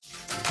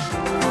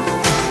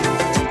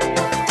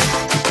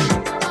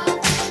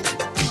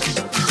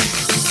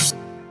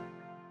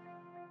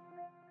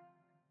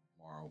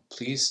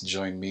please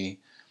join me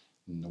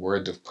in the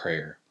word of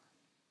prayer.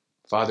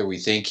 Father, we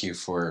thank you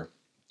for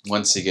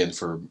once again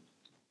for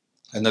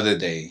another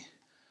day.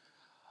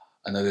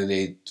 Another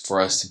day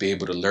for us to be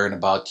able to learn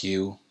about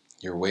you,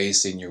 your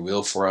ways and your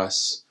will for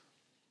us.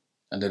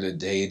 Another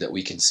day that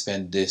we can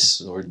spend this,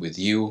 Lord, with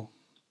you,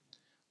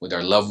 with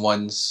our loved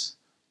ones,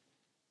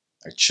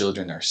 our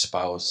children, our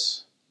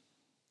spouse.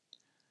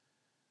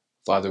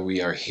 Father,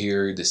 we are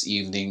here this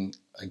evening,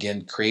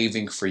 again,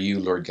 craving for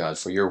you, Lord God,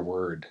 for your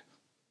word.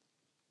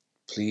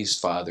 Please,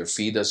 Father,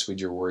 feed us with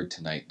your word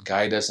tonight.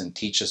 Guide us and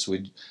teach us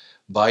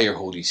by your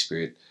Holy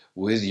Spirit,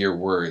 with your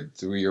word,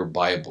 through your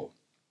Bible.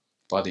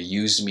 Father,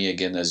 use me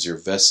again as your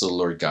vessel,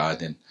 Lord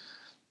God, and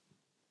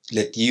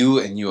let you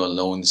and you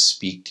alone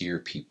speak to your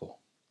people.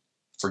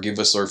 Forgive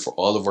us, Lord, for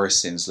all of our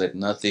sins. Let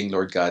nothing,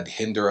 Lord God,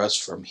 hinder us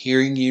from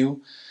hearing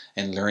you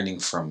and learning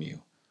from you.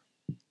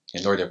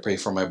 And Lord, I pray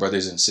for my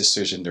brothers and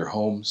sisters in their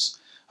homes.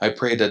 I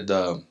pray that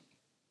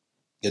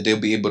they'll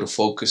be able to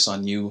focus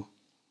on you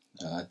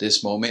at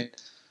this moment,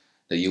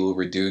 that you will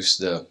reduce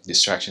the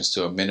distractions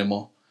to a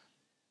minimal.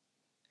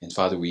 And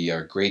Father, we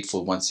are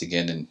grateful once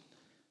again, and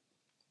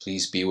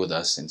please be with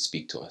us and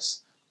speak to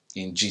us.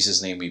 In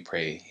Jesus' name we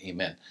pray.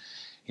 Amen.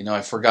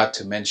 I forgot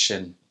to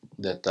mention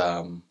that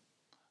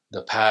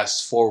the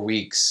past 4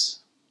 weeks,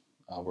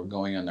 we're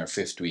going on our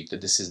 5th week,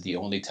 that this is the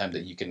only time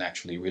that you can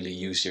actually really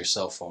use your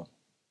cell phone.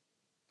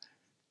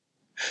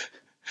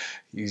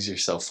 Use your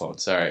cell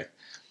phones. All right.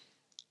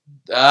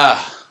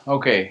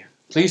 Okay.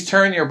 Please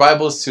turn your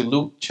Bibles to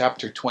Luke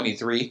chapter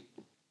 23,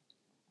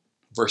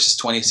 verses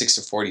 26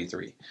 to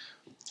 43.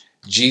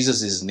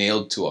 Jesus is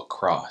nailed to a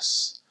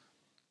cross.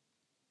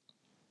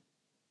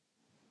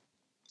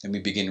 Let me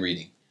begin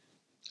reading.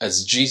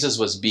 As Jesus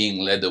was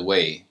being led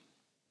away,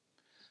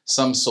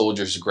 some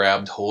soldiers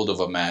grabbed hold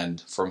of a man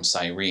from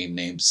Cyrene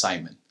named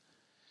Simon.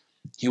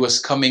 He was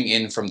coming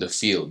in from the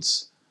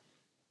fields,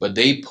 but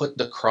they put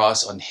the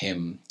cross on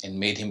him and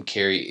made him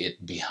carry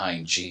it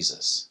behind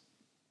Jesus.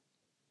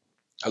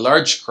 A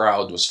large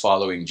crowd was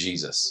following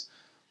Jesus,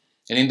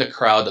 and in the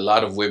crowd a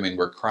lot of women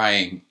were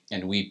crying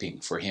and weeping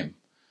for him.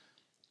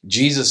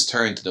 Jesus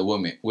turned to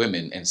the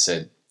women and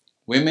said,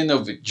 "Women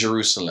of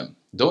Jerusalem,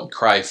 don't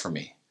cry for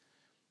me.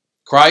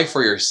 Cry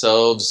for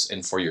yourselves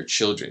and for your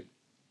children.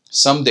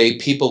 Someday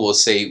people will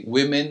say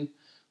women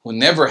who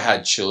never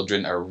had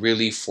children are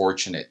really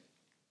fortunate.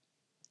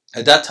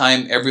 At that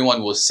time,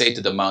 everyone will say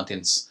to the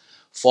mountains,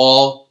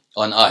 'Fall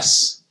on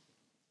us.'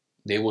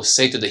 They will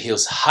say to the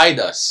hills, 'Hide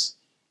us.'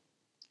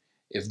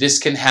 If this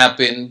can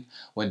happen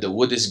when the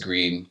wood is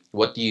green,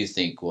 what do you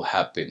think will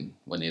happen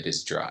when it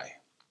is dry?"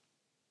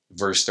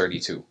 Verse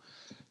 32.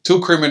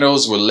 2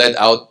 criminals were led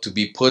out to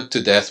be put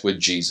to death with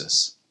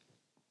Jesus.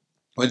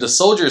 When the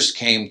soldiers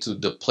came to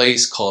the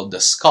place called the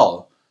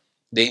Skull,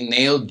 they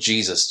nailed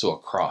Jesus to a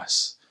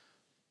cross.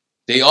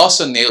 They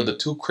also nailed the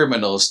 2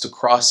 criminals to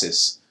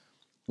crosses,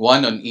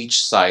 one on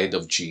each side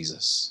of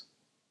Jesus.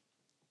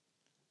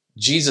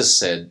 Jesus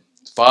said,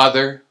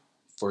 "Father,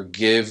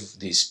 forgive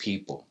these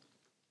people,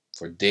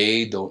 for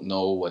they don't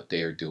know what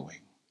they are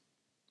doing."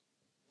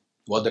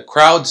 While the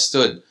crowd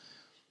stood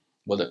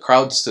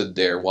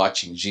there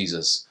watching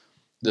Jesus,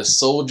 the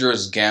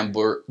soldiers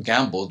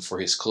gambled for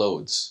his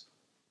clothes.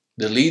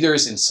 The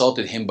leaders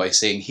insulted him by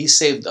saying, "He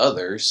saved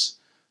others,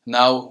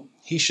 now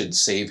he should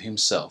save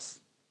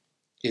himself.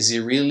 Is he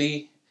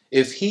really,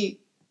 if he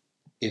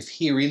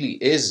really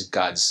is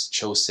God's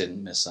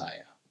chosen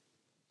Messiah?"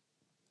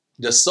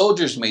 The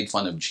soldiers made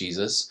fun of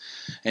Jesus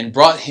and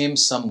brought him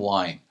some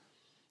wine.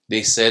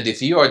 They said,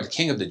 "If you are the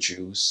king of the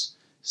Jews,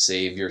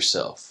 save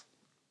yourself."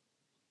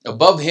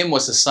 Above him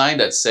was a sign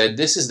that said,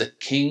 "This is the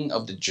King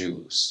of the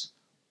Jews."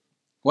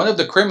 One of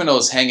the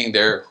criminals hanging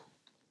there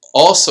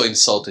also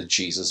insulted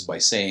Jesus by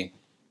saying,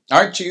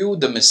 "Aren't you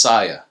the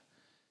Messiah?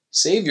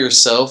 Save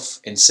yourself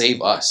and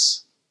save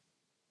us."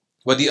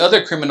 But the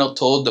other criminal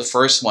told the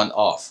first one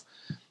off,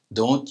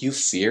 "Don't you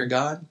fear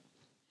God?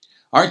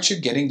 Aren't you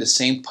getting the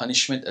same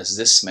punishment as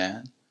this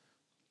man?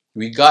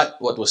 We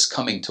got what was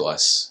coming to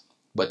us,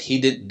 but he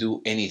didn't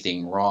do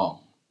anything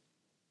wrong."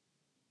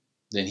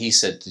 Then he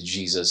said to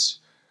Jesus,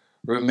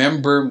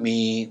 "Remember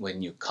me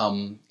when you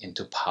come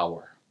into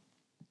power."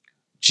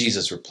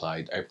 Jesus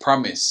replied, "I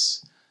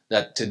promise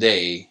that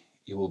today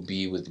you will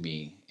be with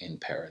me in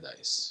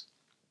paradise."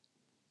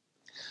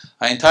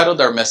 I entitled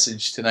our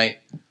message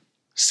tonight,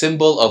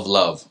 Symbol of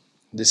Love.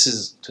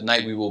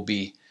 Tonight we will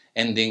be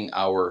ending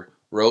our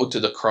Road to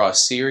the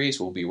Cross series.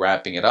 We'll be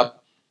wrapping it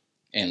up,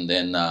 and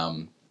then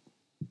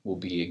we'll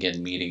be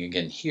meeting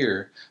again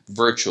here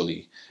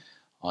virtually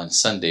on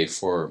Sunday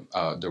for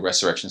the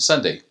Resurrection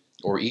Sunday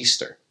or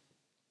Easter.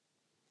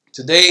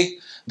 Today,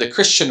 the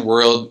Christian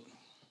world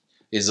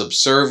is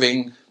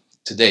observing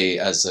today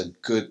as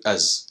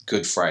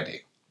Good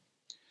Friday,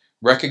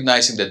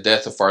 recognizing the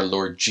death of our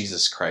Lord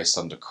Jesus Christ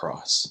on the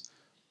cross.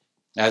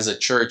 As a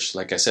church,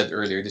 like I said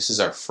earlier, this is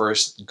our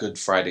first Good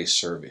Friday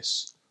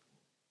service.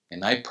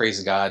 And I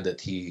praise God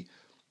that He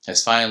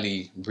has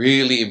finally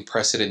really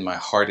impressed it in my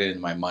heart and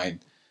in my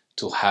mind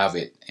to have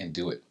it and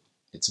do it.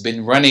 It's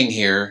been running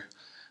here,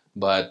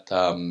 but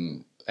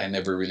I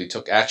never really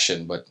took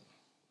action, but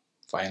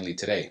finally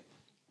today.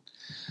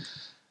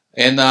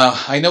 And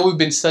I know we've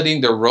been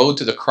studying the road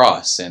to the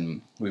cross,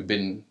 and we've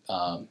been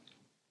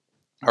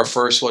our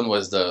first one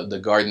was the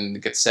Garden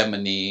of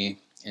Gethsemane,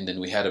 and then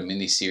we had a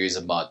mini series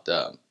about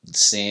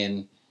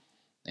sin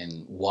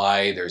and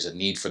why there's a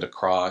need for the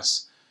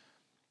cross.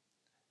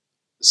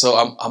 So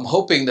I'm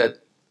hoping that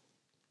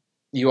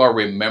you are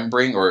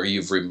remembering, or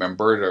you've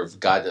remembered, or if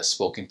God has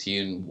spoken to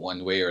you in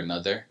one way or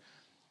another.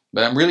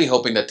 But I'm really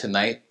hoping that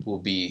tonight will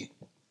be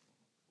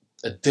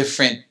a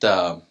different.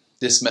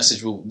 This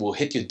message will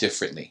hit you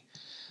differently.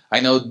 I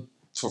know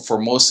for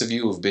most of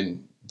you who've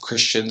been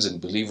Christians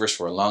and believers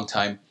for a long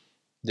time,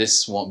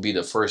 this won't be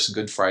the first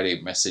Good Friday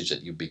message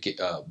that you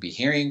be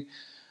hearing.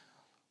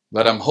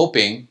 But I'm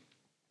hoping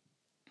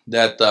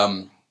that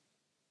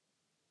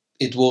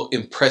it will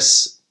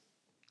impress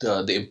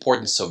the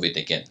importance of it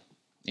again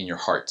in your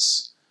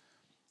hearts.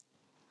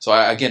 So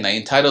I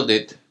entitled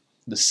it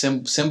The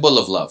Symbol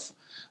of Love.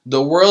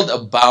 The world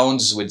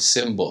abounds with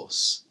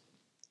symbols.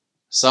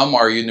 Some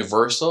are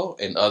universal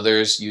and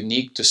others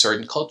unique to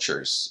certain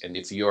cultures. And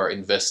if you are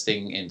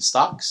investing in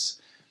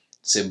stocks,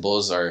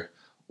 symbols are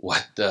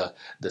what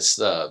this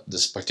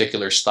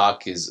particular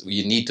stock is.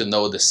 You need to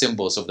know the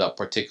symbols of that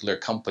particular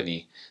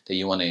company that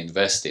you want to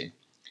invest in.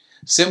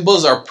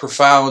 Symbols are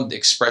profound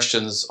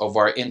expressions of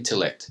our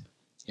intellect,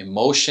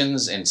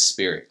 emotions, and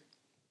spirit.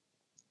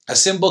 A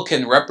symbol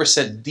can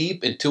represent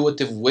deep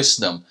intuitive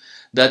wisdom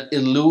that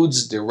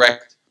eludes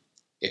direct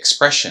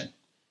expression.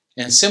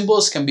 And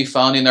symbols can be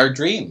found in our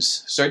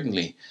dreams,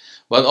 certainly,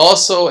 but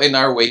also in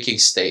our waking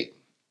state.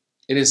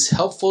 It is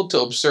helpful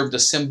to observe the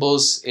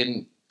symbols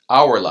in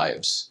our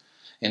lives,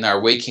 in our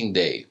waking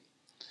day.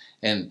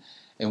 And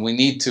we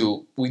need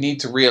to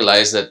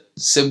realize that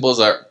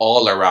symbols are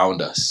all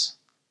around us.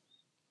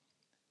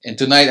 And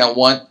tonight I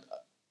want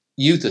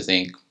you to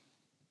think,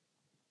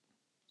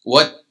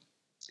 what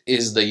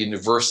is the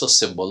universal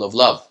symbol of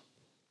love?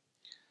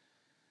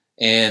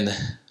 And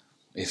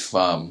if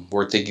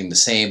we're thinking the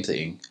same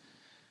thing,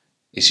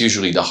 it's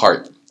usually the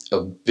heart,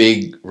 a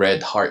big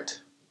red heart.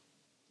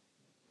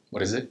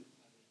 What is it?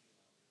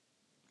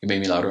 You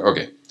made me louder?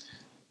 Okay.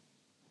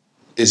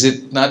 Is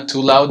it not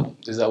too loud?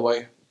 Is that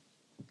why?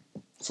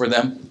 For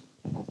them?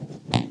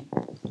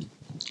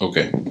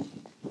 Okay.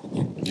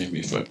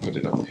 Maybe if I put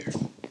it up here.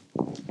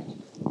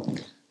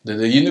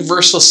 The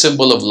universal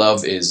symbol of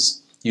love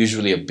is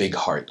usually a big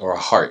heart or a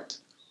heart.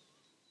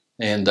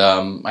 And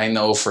I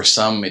know for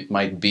some it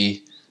might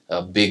be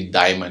a big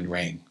diamond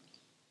ring.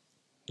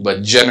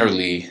 But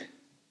generally,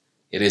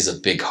 it is a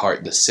big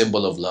heart. The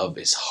symbol of love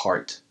is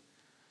heart.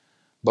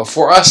 But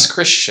for us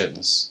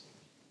Christians,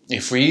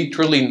 if we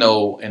truly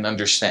know and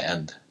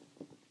understand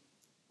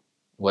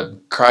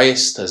what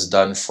Christ has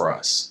done for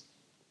us,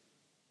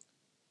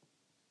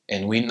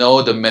 and we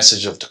know the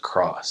message of the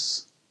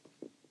cross,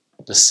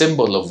 the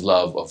symbol of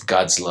love, of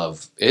God's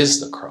love, is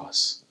the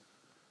cross.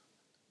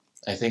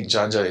 I think,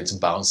 Janja, it's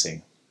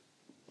bouncing,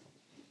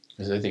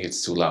 because I think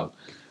it's too loud.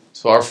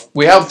 So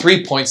we have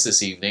 3 points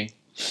this evening.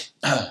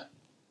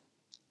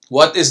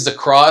 What is the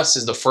cross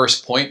is the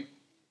first point.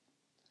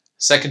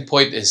 Second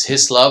point is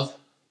His love.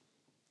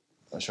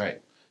 That's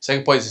right.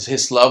 Second point is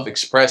His love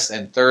expressed.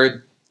 And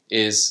third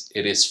is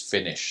it is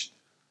finished.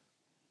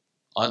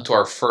 On to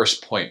our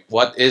first point.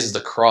 What is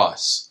the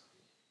cross?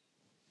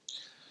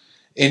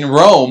 In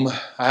Rome,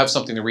 I have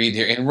something to read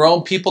here. In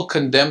Rome, people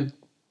condemned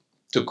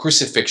to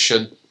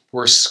crucifixion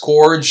were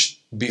scourged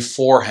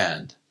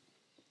beforehand,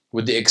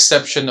 with the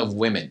exception of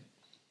women.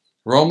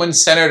 Roman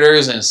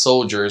senators and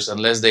soldiers,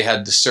 unless they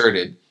had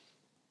deserted,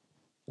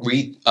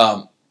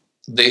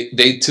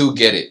 they too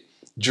get it.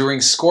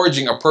 During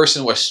scourging, a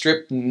person was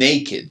stripped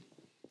naked,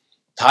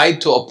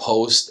 tied to a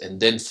post, and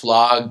then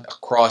flogged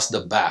across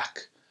the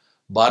back,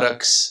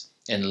 buttocks,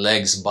 and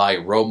legs by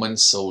Roman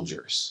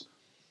soldiers.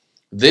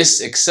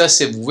 This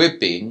excessive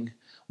whipping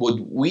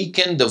would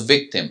weaken the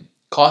victim,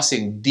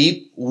 causing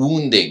deep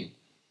wounding,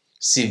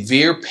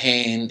 severe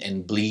pain,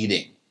 and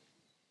bleeding.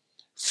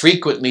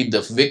 Frequently,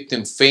 the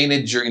victim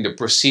fainted during the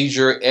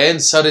procedure,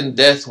 and sudden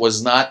death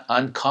was not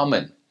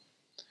uncommon.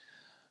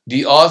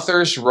 The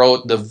authors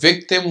wrote the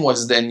victim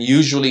was then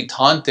usually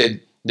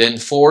taunted, then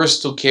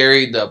forced to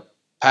carry the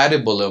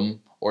patibulum,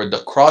 or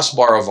the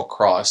crossbar of a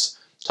cross,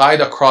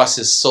 tied across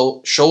his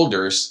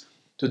shoulders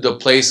to the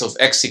place of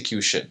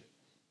execution.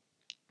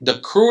 The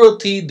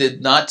cruelty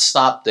did not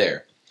stop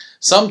there.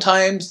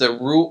 Sometimes the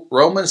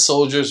Roman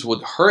soldiers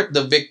would hurt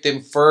the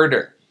victim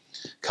further,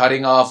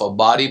 cutting off a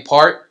body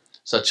part,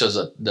 such as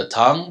the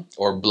tongue,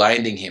 or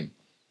blinding him.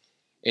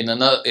 In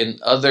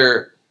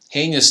other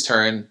heinous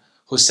turn,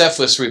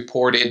 Josephus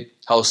reported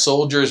how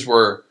soldiers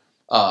were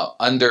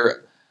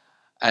under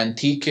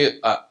Antiochus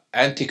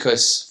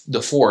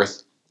IV,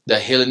 the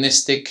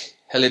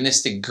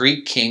Hellenistic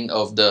Greek king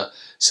of the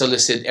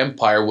Seleucid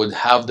Empire, would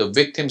have the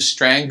victim's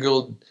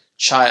strangled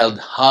child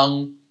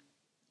hung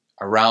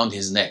around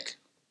his neck.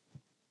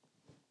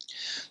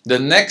 The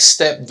next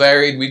step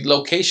varied with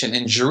location.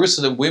 In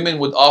Jerusalem, women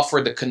would offer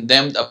the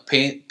condemned a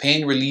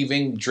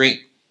pain-relieving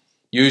drink,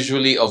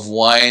 usually of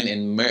wine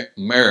and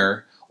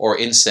myrrh or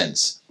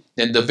incense.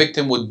 Then the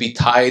victim would be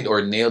tied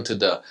or nailed to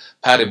the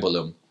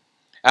patibulum.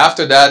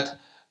 After that,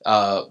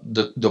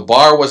 the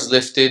bar was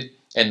lifted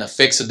and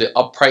affixed to the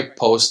upright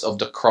post of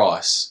the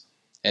cross,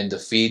 and the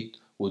feet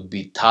would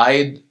be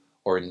tied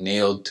or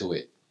nailed to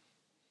it.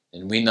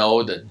 And we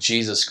know that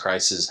Jesus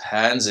Christ's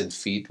hands and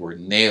feet were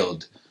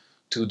nailed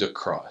to the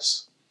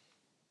cross.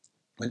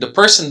 When the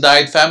person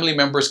died, family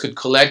members could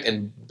collect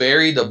and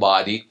bury the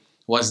body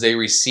once they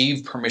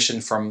received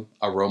permission from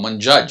a Roman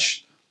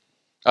judge.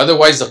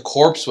 Otherwise, the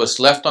corpse was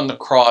left on the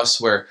cross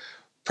where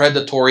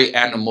predatory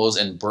animals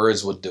and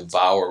birds would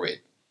devour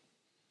it.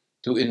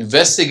 To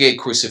investigate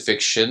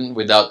crucifixion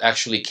without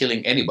actually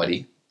killing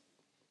anybody,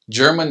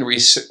 German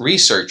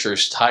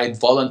researchers tied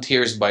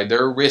volunteers by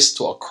their wrists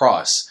to a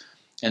cross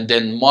and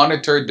then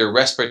monitored their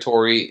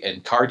respiratory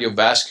and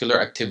cardiovascular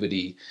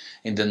activity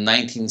in the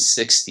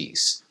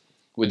 1960s.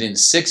 Within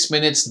 6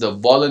 minutes, the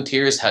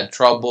volunteers had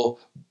trouble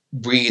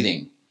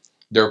breathing.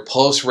 Their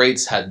pulse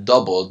rates had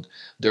doubled.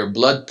 Their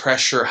blood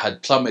pressure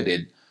had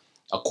plummeted.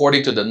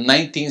 According to the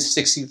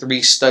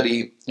 1963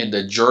 study in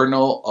the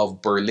Journal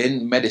of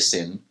Berlin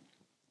Medicine,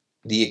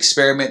 the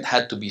experiment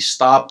had to be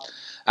stopped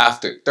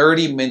after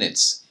 30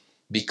 minutes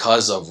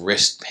because of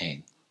wrist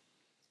pain.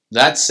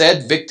 That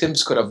said,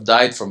 victims could have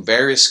died from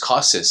various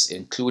causes,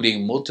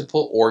 including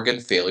multiple organ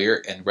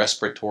failure and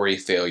respiratory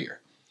failure.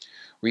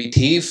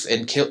 Retief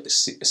and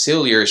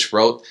Cilliers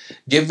wrote,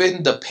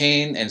 "Given the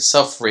pain and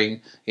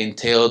suffering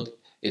entailed,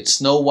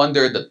 it's no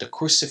wonder that the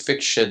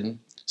crucifixion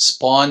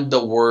spawned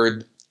the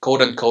word,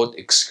 quote unquote,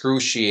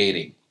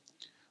 excruciating,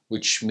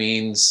 which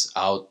means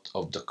out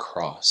of the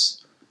cross."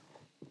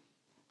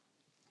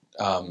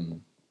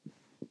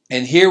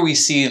 And here we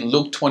see in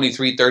Luke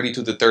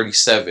 23:32 to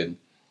 37,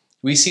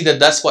 we see that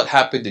that's what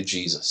happened to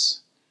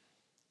Jesus.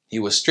 He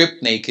was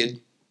stripped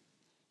naked,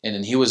 and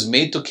then he was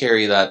made to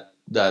carry the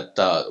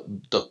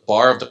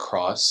bar of the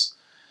cross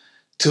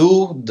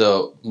to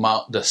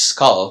the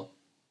skull,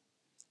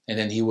 and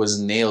then he was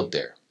nailed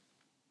there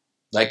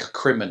like a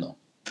criminal,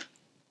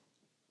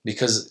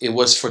 because it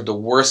was for the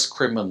worst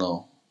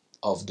criminal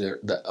of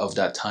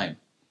that time,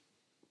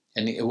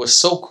 and it was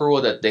so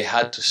cruel that they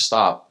had to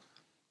stop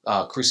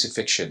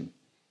crucifixion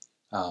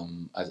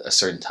at a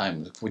certain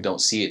time. We don't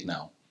see it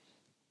now.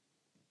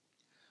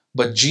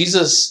 But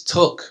Jesus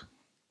took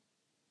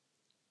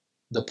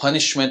the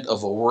punishment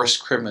of a worse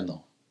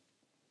criminal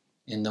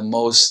in the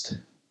most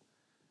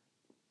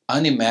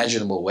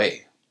unimaginable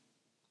way,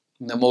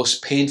 in the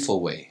most painful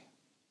way,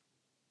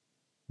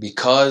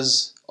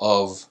 because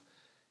of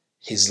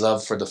his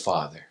love for the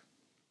Father.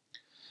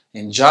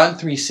 In John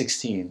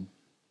 3:16,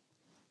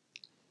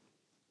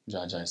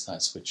 John, it's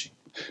not switching.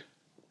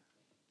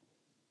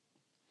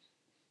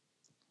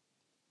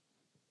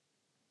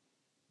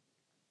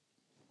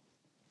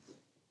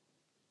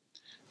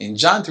 In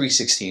John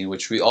 3:16,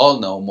 which we all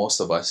know, most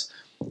of us,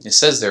 it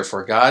says there,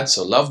 "For God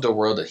so loved the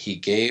world that he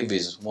gave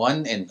his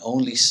one and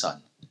only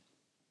Son,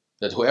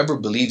 that whoever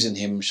believes in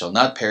him shall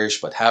not perish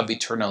but have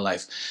eternal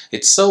life."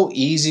 It's so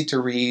easy to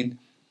read.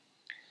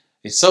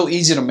 It's so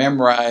easy to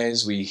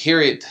memorize. We hear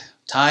it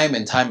time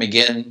and time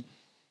again.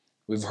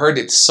 We've heard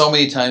it so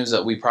many times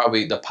that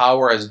the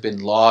power has been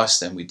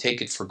lost and we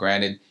take it for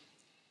granted.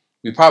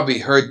 We probably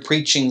heard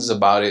preachings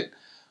about it.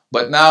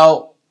 But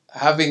now,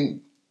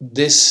 having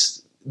this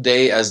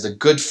day as the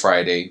Good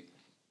Friday,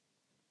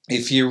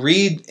 if you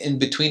read in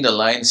between the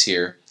lines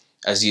here,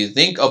 as you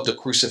think of the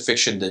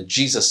crucifixion that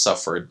Jesus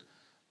suffered,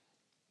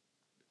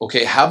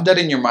 okay, have that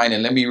in your mind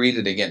and let me read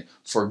it again.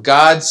 "For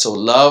God so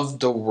loved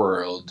the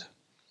world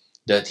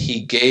that he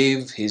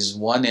gave his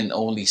one and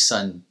only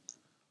Son,"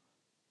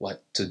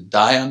 what? To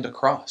die on the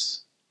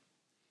cross,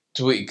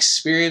 to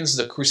experience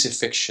the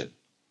crucifixion,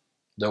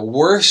 the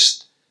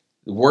worst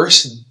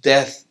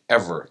death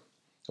ever,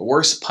 the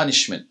worst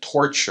punishment,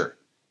 torture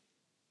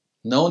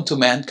known to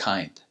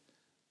mankind,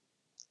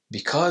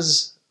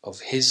 because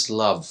of his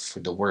love for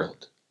the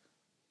world.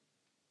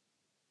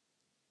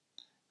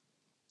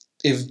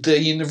 If the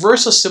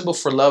universal symbol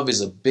for love is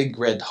a big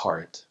red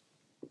heart,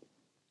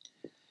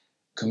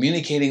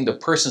 communicating the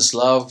person's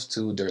love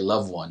to their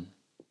loved one,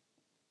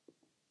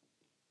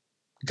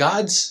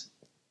 God's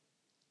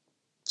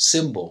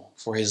symbol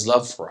for his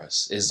love for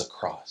us is the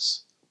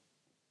cross.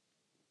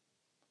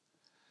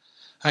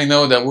 I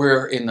know that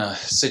we're in a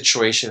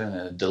situation and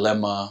a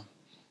dilemma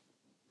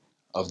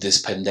of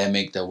this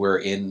pandemic that we're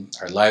in.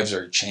 Our lives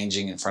are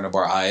changing in front of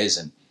our eyes,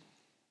 and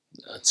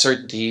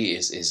uncertainty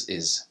is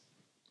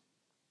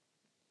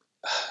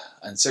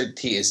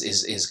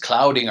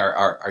clouding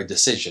our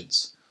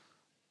decisions.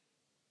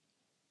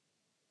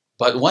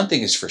 But one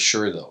thing is for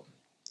sure though,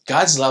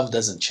 God's love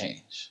doesn't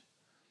change.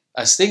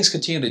 As things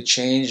continue to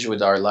change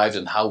with our lives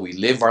and how we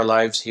live our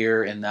lives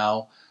here and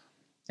now,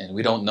 and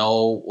we don't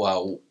know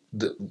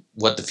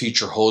what the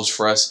future holds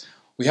for us,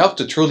 we have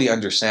to truly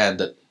understand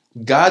that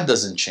God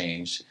doesn't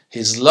change.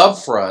 His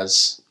love for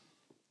us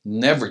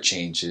never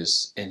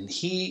changes, and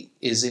he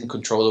is in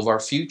control of our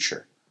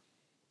future.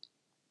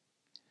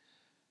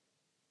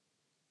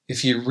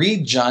 If you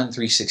read John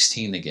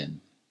 3:16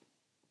 again,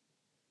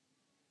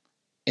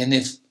 And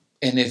if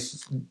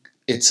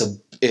it's a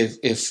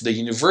if the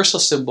universal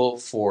symbol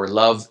for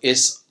love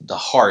is the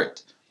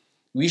heart,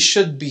 we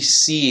should be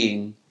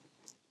seeing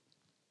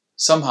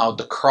somehow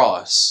the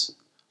cross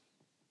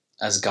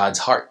as God's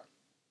heart.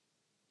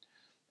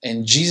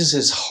 And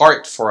Jesus'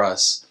 heart for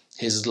us,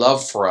 his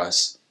love for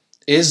us,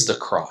 is the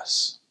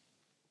cross.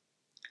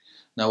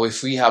 Now,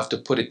 if we have to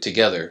put it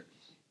together,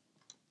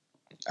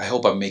 I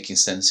hope I'm making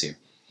sense here.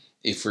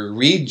 If we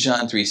read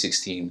John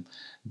 3:16,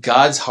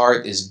 God's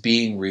heart is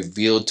being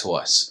revealed to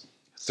us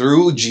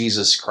through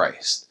Jesus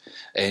Christ.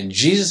 And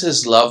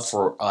Jesus' love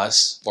for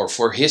us, or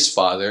for his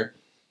Father,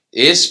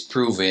 is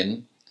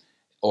proven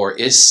or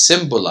is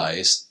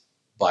symbolized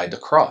by the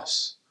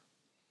cross.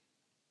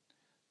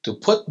 To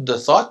put the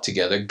thought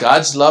together,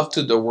 God's love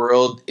to the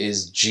world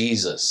is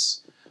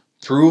Jesus,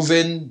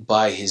 proven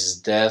by his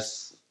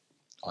death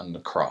on the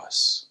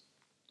cross.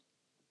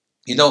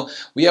 You know,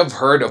 we have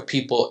heard of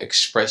people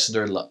express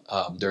their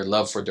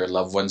love for their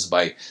loved ones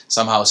by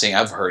somehow saying,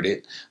 I've heard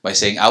it, by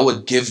saying, I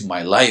would give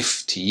my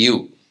life to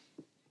you.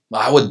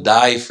 I would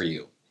die for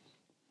you.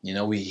 You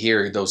know, we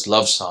hear those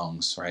love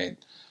songs, right?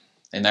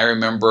 And I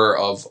remember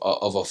of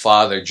a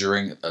father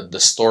during the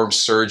storm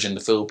surge in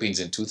the Philippines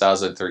in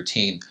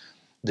 2013.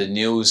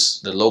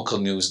 The local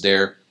news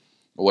there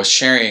was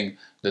sharing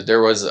that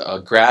there was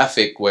a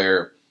graphic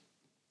where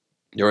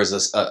there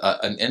was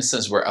an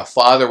instance where a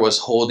father was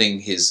holding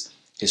his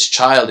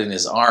child in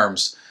his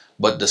arms,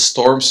 but the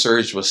storm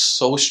surge was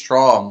so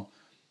strong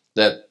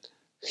that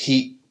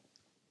he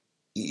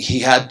he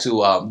had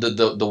to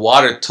the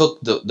water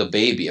took the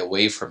baby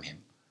away from him,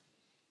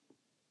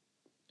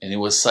 and it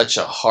was such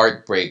a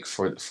heartbreak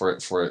for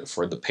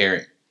the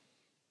parent.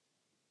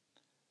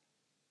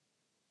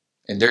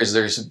 And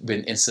there's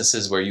been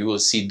instances where you will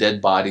see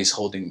dead bodies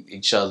holding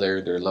each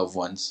other, their loved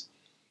ones,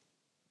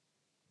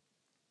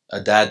 a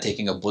dad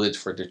taking a bullet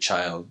for their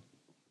child,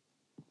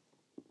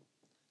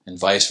 and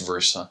vice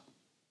versa.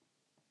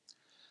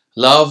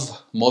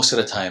 Love, most of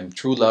the time,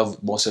 true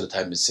love, most of the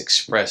time, is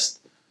expressed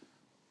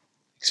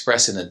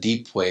in a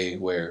deep way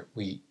where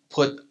we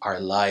put our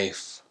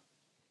lives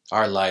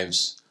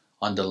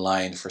on the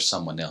line for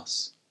someone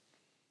else.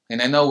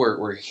 And I know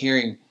we're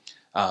hearing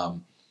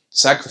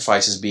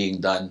sacrifices being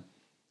done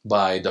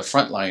by the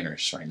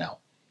frontliners right now,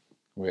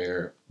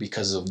 where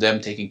because of them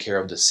taking care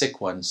of the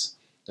sick ones,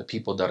 the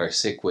people that are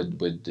sick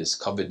with this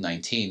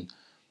COVID-19,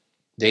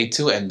 they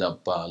too end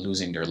up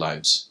losing their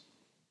lives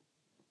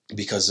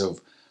because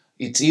of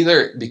it's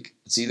either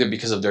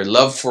because of their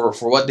love for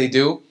what they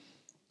do,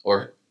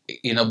 or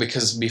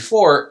because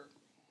before,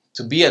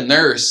 to be a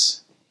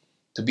nurse,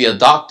 to be a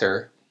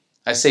doctor,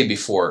 I say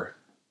before,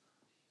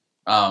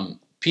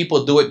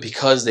 people do it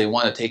because they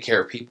want to take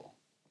care of people,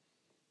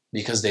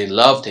 because they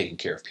love taking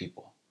care of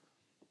people.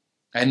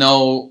 I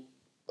know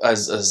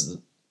as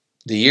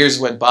the years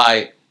went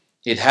by,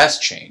 it has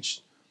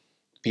changed.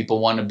 People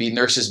want to be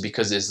nurses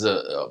because it's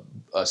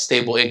a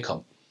stable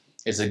income.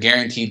 It's a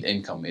guaranteed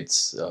income.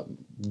 It's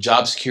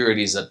job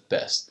security is at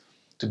best.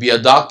 To be a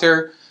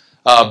doctor,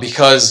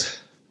 because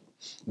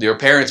your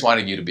parents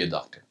wanted you to be a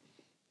doctor.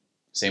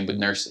 Same with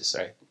nurses,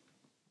 right?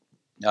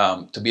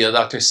 To be a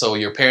doctor so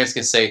your parents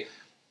can say,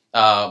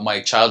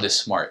 my child is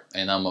smart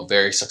and I'm a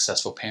very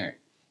successful parent.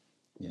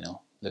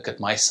 Look at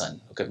my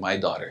son, look at my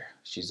daughter.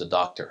 She's a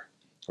doctor,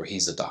 or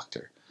he's a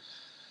doctor.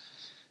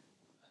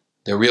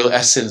 The real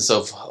essence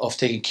of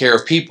taking care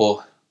of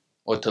people,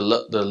 or the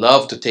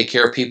love to take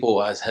care of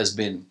people has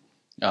been,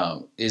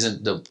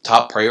 isn't the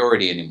top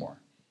priority anymore.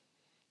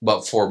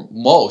 But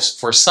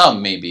for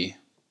some maybe,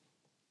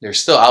 they're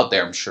still out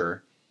there, I'm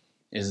sure,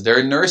 is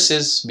they're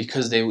nurses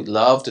because they would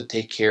love to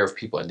take care of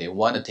people and they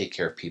want to take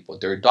care of people.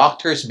 They're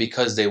doctors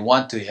because they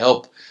want to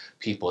help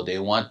people. They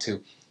want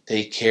to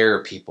take care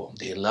of people.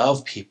 They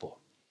love people.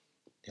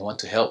 They want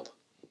to help.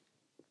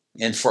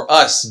 And for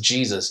us,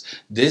 Jesus,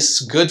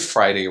 this Good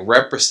Friday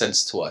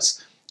represents to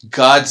us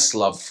God's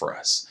love for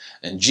us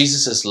and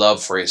Jesus'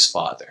 love for his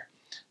Father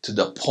to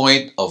the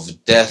point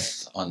of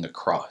death on the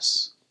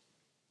cross.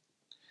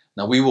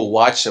 Now, we will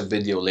watch a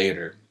video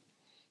later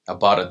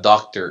about a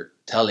doctor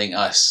telling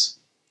us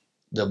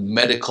the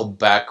medical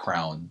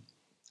background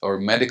or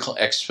medical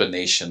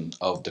explanation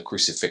of the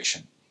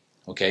crucifixion.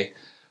 Okay?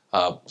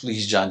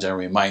 Please, John,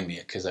 remind me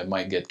because I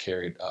might get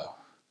carried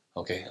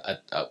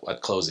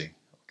at closing.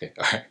 Okay,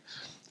 all right.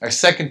 Our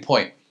second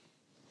point,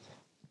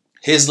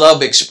 his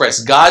love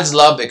expressed, God's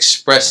love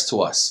expressed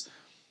to us.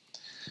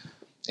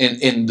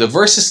 In the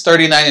verses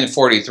 39 and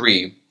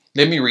 43,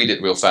 let me read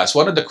it real fast.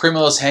 One of the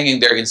criminals hanging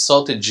there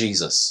insulted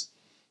Jesus.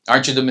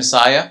 Aren't you the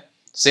Messiah?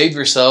 Save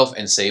yourself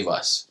and save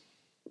us.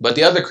 But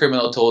the other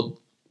criminal told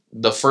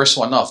the first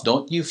one off,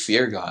 don't you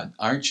fear God?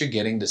 Aren't you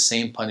getting the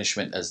same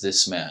punishment as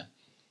this man?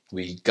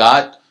 We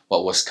got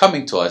what was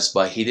coming to us,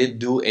 but he didn't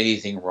do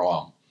anything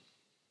wrong.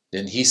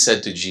 Then he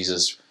said to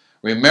Jesus,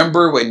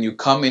 remember when you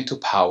come into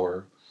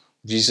power.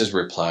 Jesus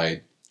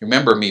replied,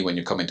 remember me when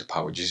you come into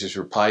power. Jesus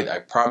replied, I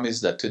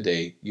promise that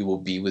today you will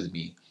be with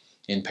me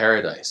in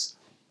paradise.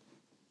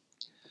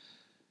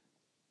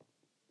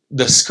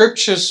 The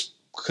scriptures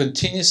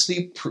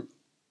continuously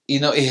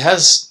it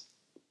has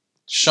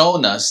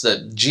shown us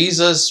that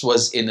Jesus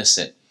was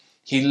innocent.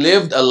 He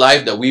lived a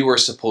life that we were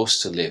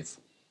supposed to live.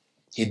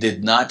 He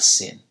did not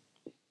sin.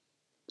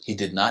 He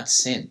did not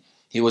sin.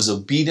 He was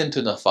obedient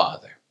to the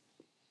Father.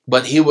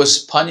 But he was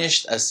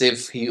punished as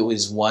if he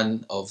was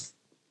one of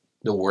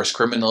the worst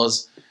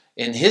criminals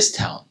in his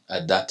town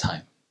at that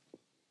time.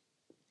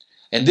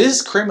 And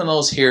these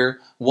criminals here,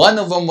 one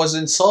of them was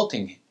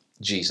insulting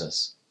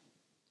Jesus.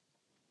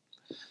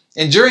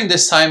 And during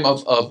this time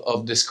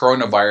of this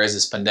coronavirus,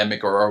 this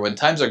pandemic, or when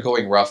times are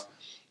going rough,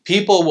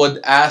 people would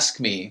ask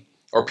me,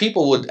 or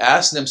people would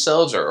ask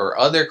themselves, or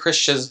other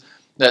Christians,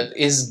 that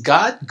is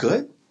God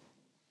good?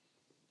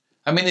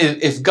 I mean,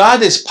 if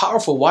God is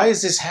powerful, why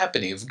is this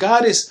happening? If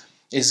God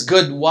is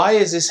good, why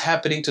is this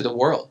happening to the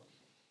world?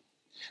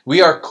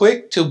 We are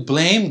quick to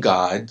blame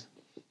God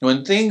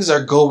when things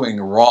are going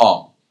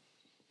wrong.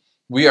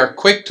 We are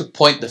quick to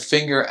point the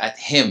finger at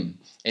Him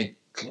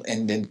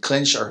and then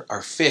clench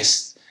our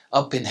fists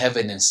up in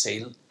heaven and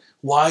say,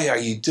 why are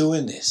you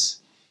doing this?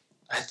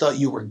 I thought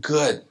you were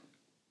good.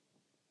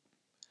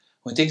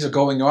 When things are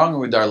going wrong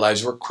with our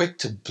lives, we're quick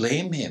to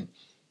blame Him.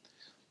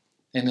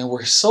 And then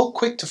we're so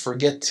quick to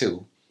forget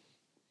too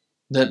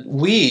that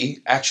we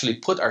actually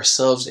put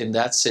ourselves in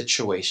that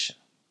situation.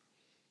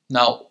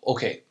 Now,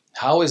 okay,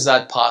 how is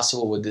that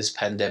possible with this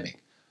pandemic?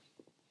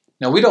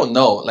 Now, we don't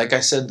know. Like I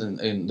said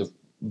in the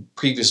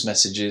previous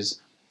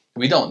messages,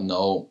 we don't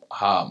know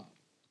how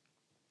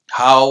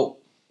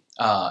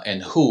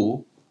and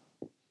who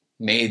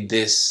made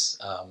this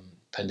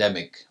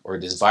pandemic or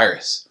this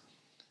virus.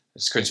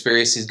 There's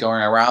conspiracies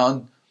going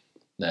around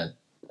that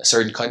a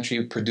certain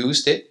country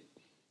produced it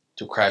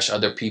to crash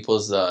other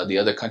people's, the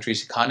other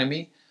country's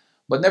economy.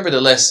 But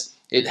nevertheless,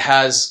 it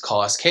has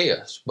caused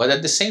chaos. But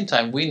at the same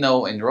time, we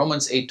know in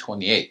Romans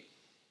 8:28,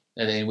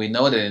 and we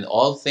know that in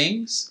all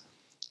things,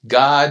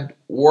 God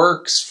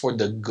works for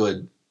the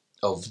good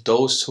of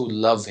those who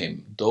love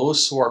Him,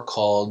 those who are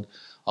called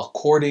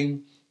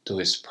according to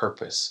His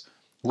purpose.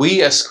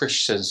 We as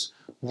Christians,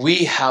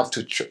 we have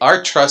to,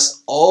 our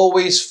trust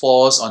always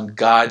falls on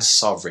God's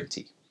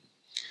sovereignty.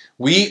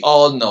 We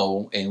all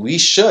know, and we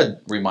should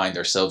remind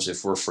ourselves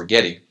if we're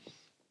forgetting,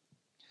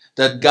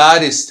 that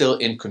God is still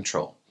in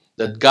control.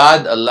 That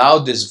God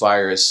allowed this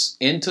virus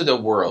into the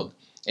world,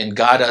 and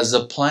God has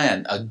a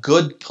plan, a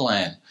good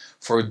plan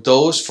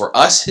for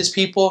us, His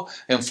people,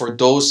 and for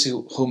those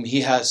whom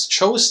He has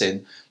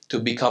chosen to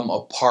become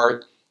a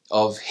part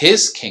of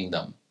His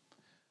kingdom.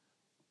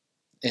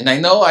 And I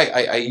know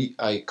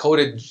I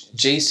quoted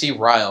J.C.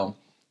 Ryle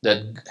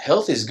that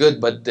health is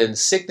good, but then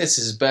sickness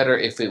is better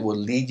if it will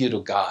lead you to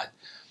God.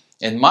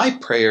 And my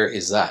prayer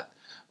is that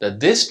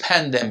this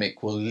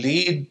pandemic will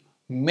lead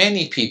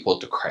many people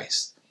to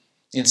Christ.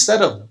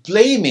 Instead of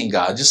blaming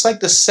God, just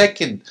like the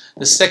second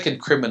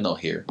criminal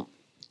here.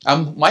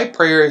 My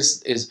prayer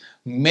is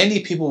many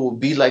people will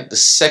be like the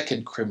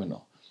second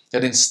criminal.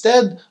 That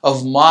instead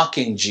of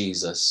mocking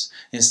Jesus,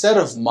 instead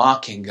of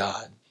mocking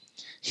God,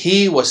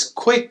 he was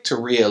quick to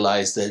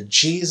realize that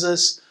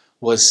Jesus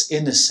was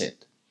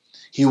innocent.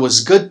 He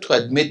was good to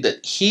admit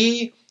that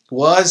he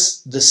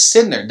was the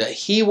sinner, that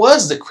he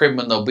was the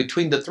criminal.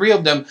 Between the three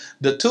of them,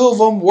 the two of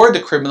them were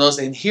the criminals,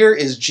 and here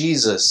is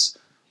Jesus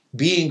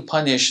being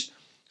punished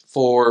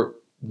for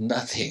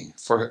nothing,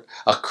 for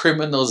a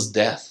criminal's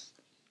death,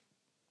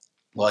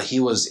 while he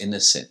was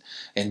innocent.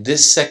 And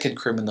this second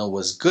criminal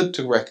was good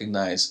to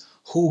recognize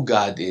who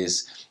God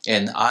is,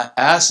 and I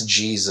asked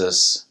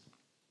Jesus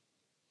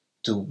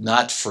to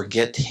not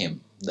forget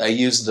Him. I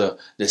use the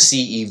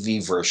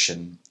CEV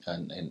version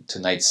in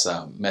tonight's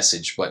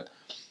message, but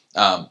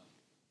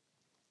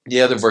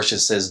the other version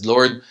says,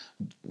 Lord,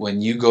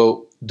 when you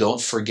go,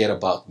 don't forget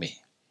about me.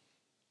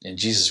 And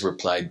Jesus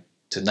replied,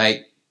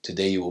 today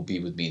you will be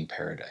with me in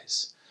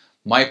paradise.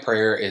 My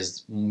prayer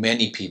is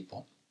many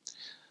people.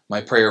 My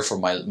prayer for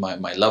my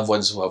loved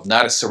ones who have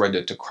not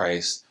surrendered to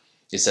Christ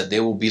is that they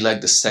will be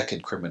like the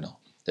second criminal.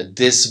 That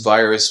this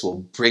virus will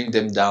bring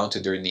them down to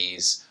their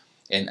knees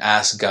and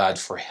ask God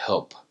for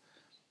help.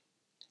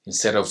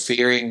 Instead of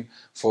fearing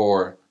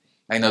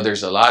I know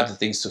there's a lot of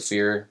things to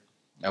fear.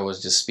 I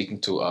was just speaking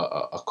to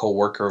a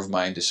co-worker of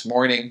mine this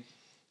morning,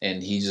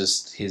 and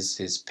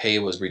his pay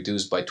was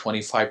reduced by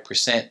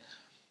 25%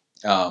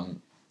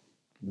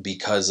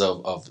 because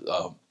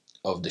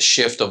of the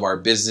shift of our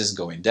business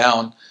going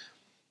down.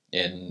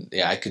 And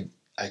yeah, I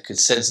could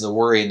sense the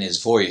worry in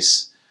his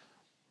voice.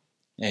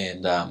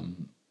 And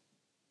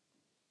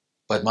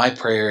but my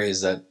prayer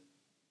is that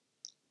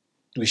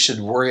we should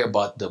worry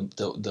about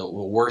the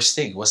worst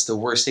thing. What's the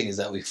worst thing? Is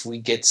that if we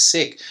get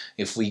sick,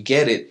 if we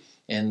get it,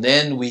 and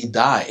then we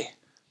die,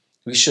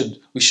 we should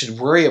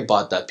worry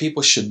about that.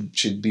 People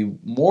should be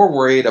more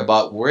worried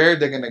about where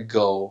they're gonna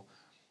go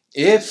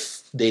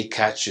if they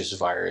catch this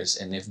virus,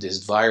 and if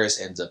this virus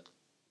ends up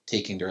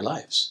taking their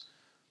lives.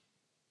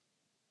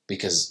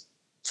 Because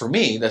for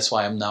me, that's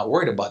why I'm not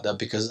worried about that,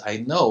 because I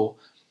know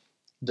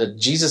that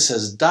Jesus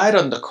has died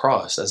on the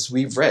cross, as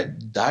we've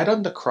read, died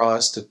on the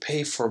cross to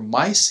pay for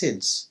my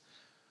sins.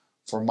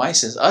 For my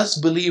sins. Us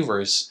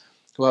believers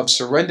who have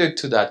surrendered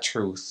to that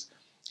truth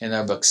and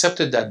have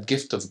accepted that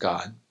gift of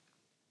God,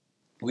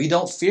 we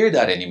don't fear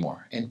that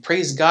anymore. And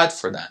praise God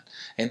for that.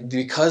 And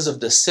because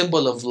of the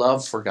symbol of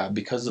love for God,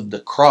 because of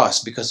the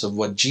cross, because of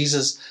what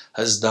Jesus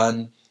has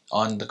done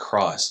on the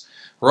cross.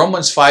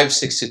 Romans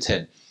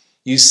 5:6-10.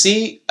 You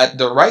see, at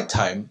the right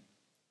time,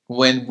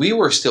 when we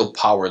were still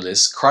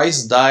powerless,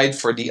 Christ died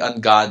for the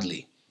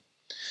ungodly.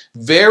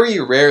 Very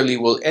rarely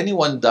will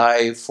anyone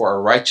die for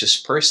a righteous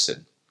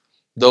person,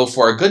 though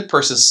for a good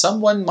person,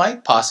 someone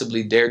might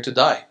possibly dare to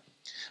die.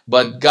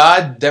 But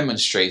God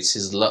demonstrates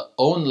His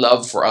own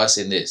love for us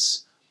in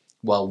this: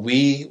 while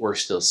we were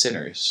still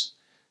sinners,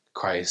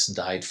 Christ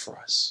died for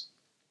us.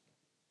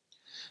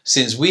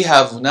 Since we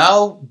have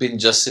now been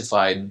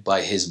justified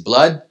by His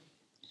blood,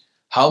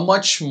 how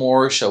much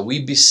more shall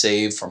we be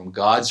saved from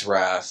God's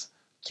wrath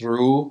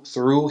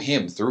through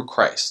Him, through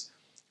Christ?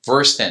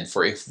 Verse 10,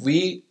 for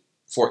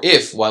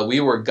if while we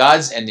were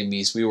God's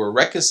enemies, we were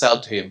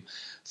reconciled to Him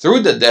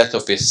through the death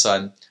of His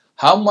Son,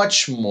 how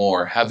much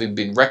more, having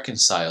been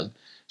reconciled,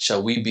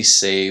 shall we be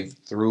saved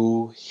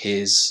through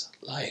His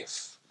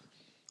life?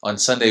 On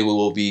Sunday, we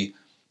will be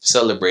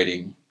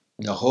celebrating,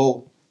 the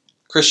whole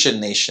Christian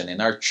nation in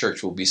our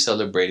church will be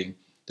celebrating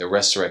the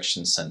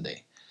Resurrection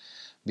Sunday.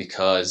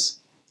 Because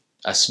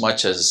as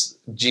much as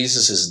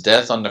Jesus'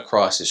 death on the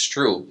cross is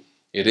true,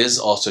 it is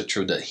also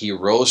true that He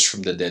rose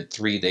from the dead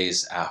 3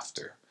 days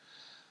after.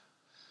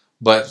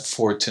 But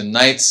for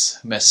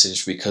tonight's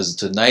message, because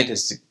tonight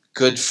is the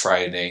Good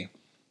Friday,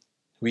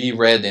 we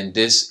read in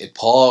this,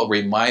 Paul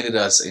reminded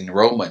us in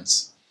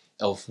Romans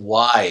of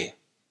why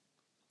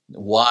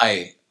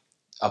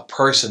a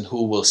person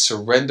who will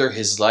surrender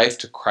his life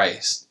to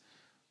Christ,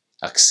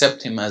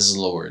 accept Him as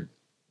Lord,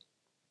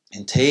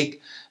 and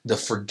take the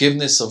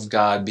forgiveness of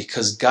God,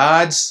 because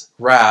God's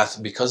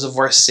wrath, because of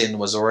our sin,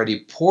 was already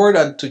poured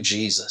unto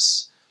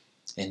Jesus,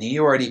 and He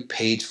already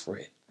paid for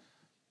it.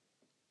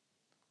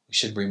 We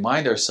should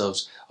remind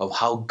ourselves of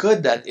how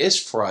good that is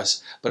for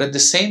us, but at the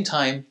same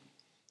time,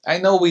 I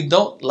know we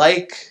don't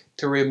like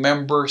to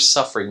remember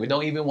suffering. We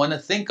don't even want to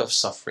think of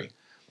suffering.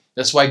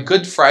 That's why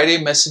Good Friday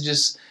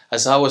messages,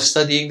 as I was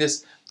studying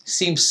this,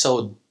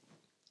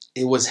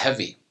 it was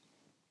heavy.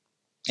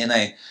 And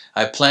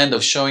I planned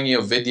of showing you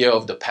a video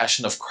of the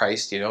Passion of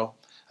Christ, I don't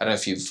know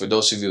if for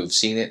those of you who've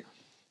seen it,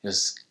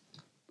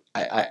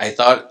 I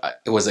thought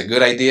it was a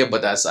good idea,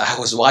 but as I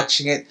was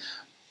watching it,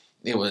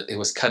 it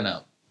was kind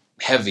of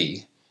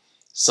heavy.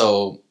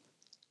 So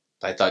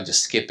I thought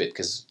just skip it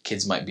because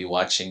kids might be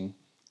watching.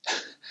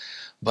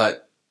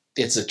 But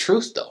it's the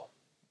truth though.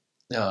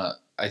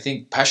 I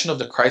think Passion of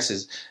the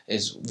Christ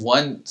is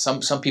one.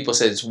 Some people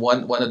say it's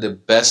one of the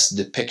best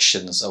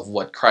depictions of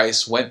what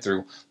Christ went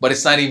through, but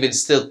it's not even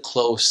still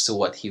close to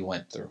what He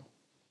went through.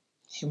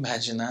 Can you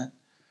imagine that?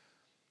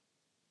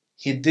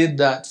 He did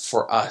that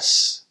for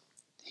us.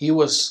 He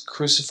was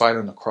crucified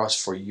on the cross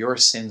for your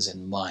sins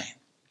and mine.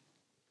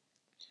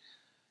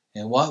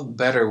 And what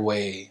better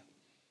way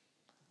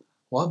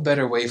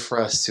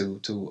for us to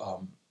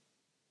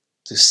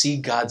see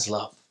God's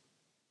love?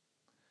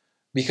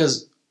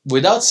 Because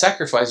without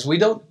sacrifice, we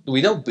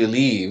don't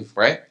believe,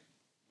 right?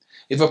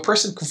 If a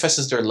person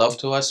confesses their love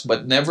to us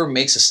but never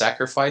makes a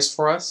sacrifice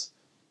for us,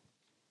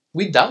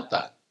 we doubt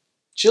that.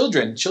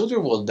 Children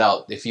will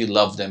doubt if you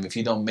love them if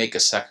you don't make a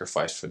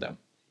sacrifice for them.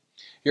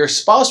 Your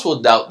spouse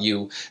will doubt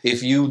you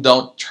if you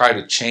don't try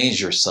to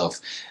change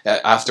yourself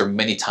after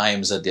many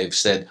times that they've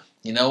said,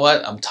 you know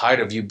what, I'm tired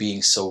of you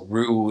being so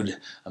rude.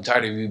 I'm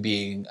tired of you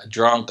being a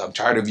drunk. I'm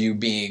tired of you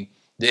being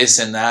this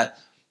and that.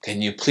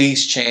 Can you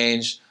please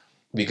change?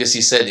 Because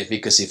He said,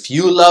 because if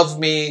you love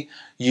me,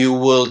 you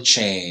will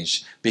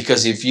change.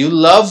 Because if you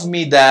love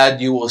me, Dad,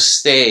 you will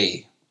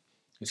stay.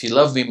 If you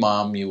love me,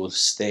 Mom, you will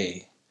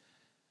stay.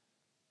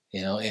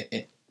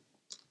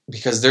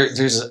 Because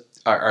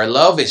our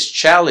love is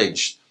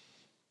challenged.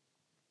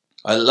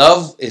 Our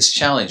love is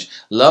challenged.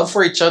 Love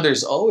for each other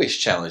is always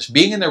challenged.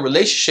 Being in a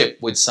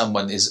relationship with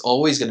someone is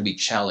always going to be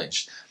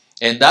challenged.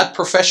 And that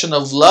profession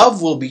of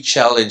love will be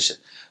challenged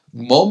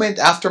moment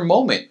after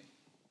moment.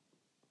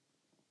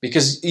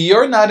 Because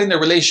you're not in a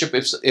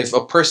relationship if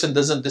a person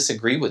doesn't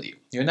disagree with you.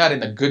 You're not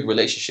in a good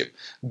relationship.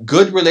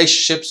 Good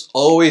relationships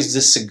always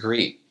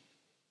disagree.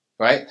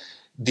 Right?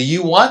 Do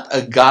you want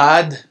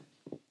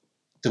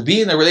to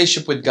be in a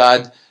relationship with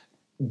God?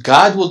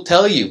 God will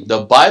tell you,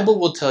 God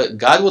will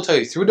tell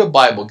you through the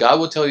Bible, God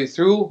will tell you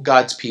through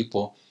God's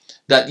people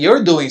that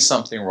you're doing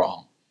something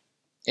wrong.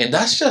 And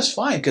that's just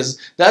fine, because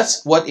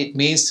that's what it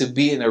means to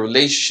be in a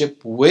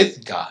relationship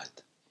with God.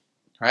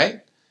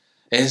 Right?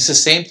 And it's the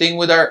same thing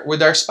with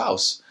our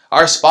spouse.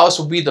 Our spouse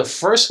will be the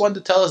first one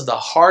to tell us the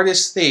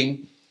hardest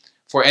thing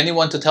for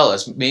anyone to tell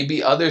us.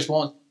 Maybe others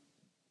won't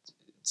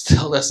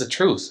tell us the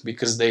truth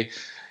because they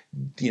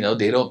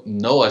don't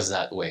know us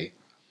that way.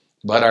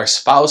 But our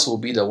spouse will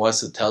be the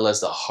ones to tell us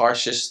the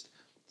harshest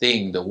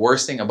thing, the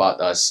worst thing about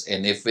us.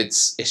 And if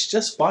it's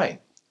just fine.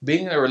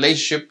 Being in a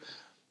relationship,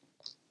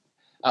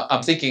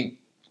 I'm thinking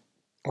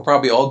we're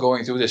probably all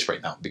going through this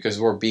right now because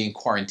we're being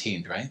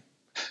quarantined, right?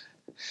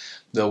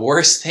 The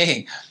worst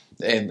thing,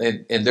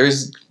 and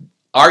there's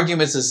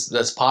arguments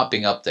that's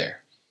popping up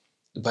there.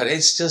 But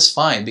it's just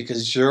fine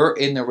because you're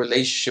in a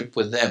relationship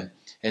with them.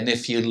 And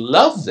if you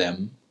love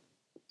them,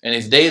 and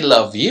if they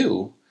love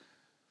you,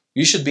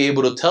 you should be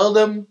able to tell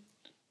them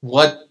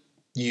what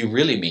you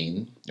really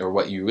mean or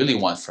what you really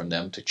want from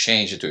them to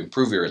change and to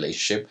improve your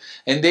relationship.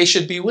 And they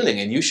should be willing,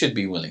 and you should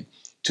be willing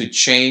to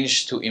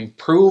change to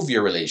improve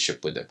your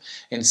relationship with them.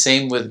 And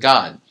same with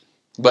God.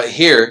 But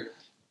here,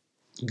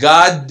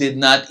 God did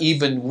not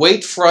even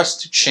wait for us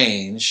to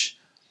change.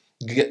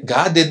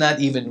 God did not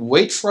even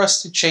wait for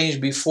us to change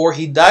before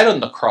He died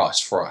on the cross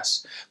for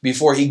us,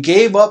 before He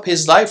gave up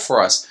His life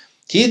for us.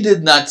 He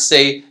did not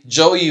say,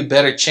 Joey, you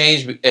better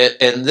change,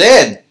 and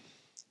then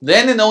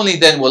and only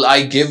then will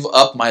I give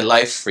up my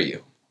life for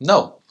you.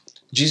 No.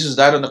 Jesus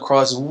died on the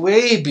cross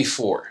way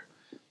before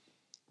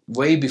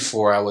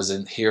I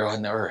was here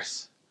on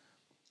earth.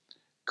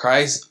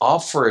 Christ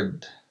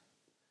offered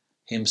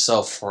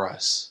Himself for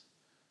us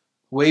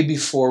way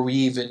before we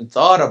even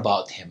thought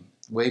about Him,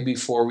 way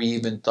before we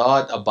even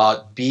thought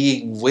about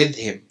being with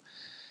Him.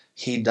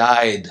 He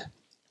died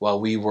while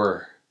we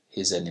were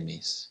His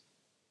enemies.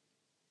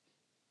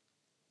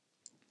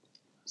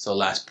 So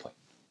last point,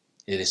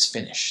 it is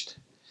finished.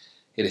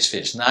 It is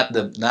finished. Not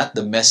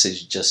the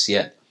message just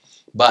yet,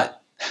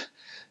 but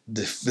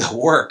the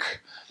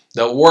work.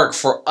 The work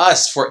for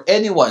us, for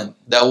anyone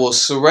that will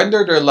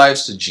surrender their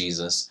lives to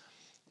Jesus,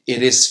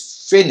 it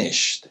is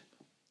finished.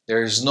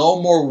 There is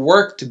no more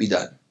work to be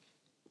done.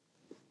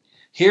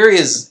 Here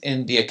is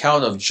in the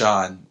account of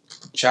John,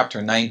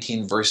 chapter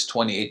 19, verse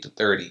 28 to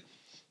 30,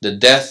 the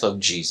death of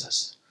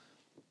Jesus.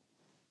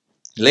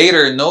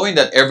 Later, knowing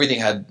that everything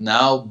had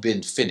now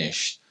been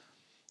finished,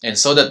 and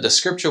so that the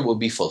scripture will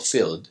be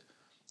fulfilled,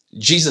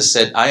 Jesus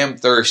said, I am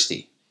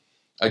thirsty.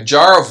 A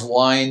jar of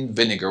wine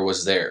vinegar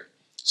was there.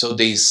 So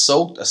they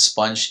soaked a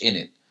sponge in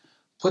it,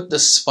 put the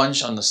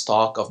sponge on the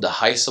stalk of the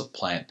hyssop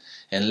plant,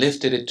 and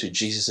lifted it to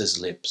Jesus'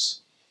 lips.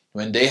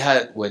 When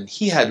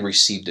he had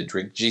received the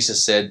drink,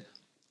 Jesus said,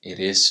 it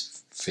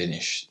is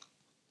finished.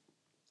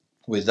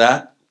 With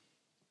that,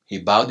 He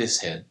bowed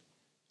His head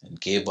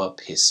and gave up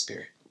His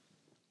spirit.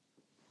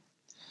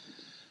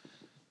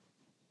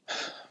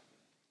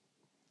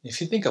 If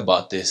you think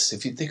about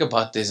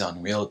this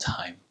on real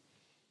time,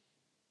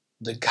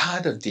 the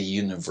God of the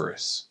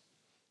universe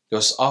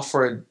was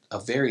offered a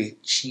very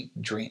cheap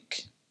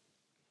drink.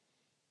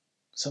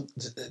 So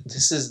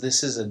this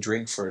is a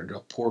drink for the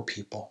poor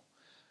people.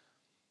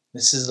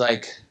 This is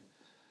like,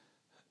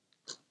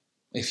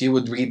 if you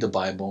would read the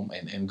Bible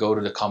and go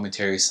to the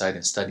commentary site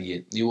and study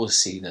it, you will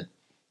see that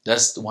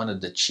that's one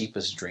of the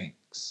cheapest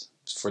drinks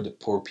for the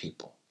poor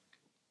people.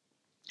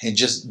 And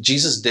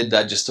Jesus did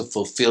that just to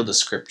fulfill the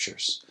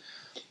scriptures.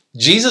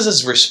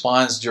 Jesus'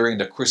 response during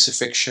the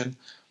crucifixion,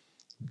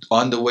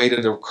 on the way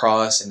to the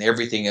cross and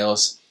everything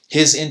else,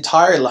 His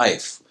entire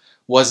life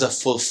was a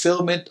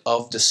fulfillment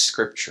of the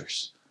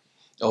scriptures,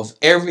 of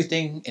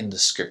everything in the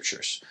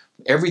scriptures,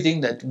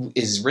 everything that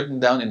is written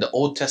down in the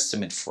Old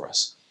Testament for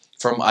us,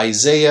 from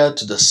Isaiah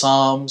to the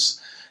Psalms,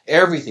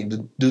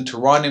 everything,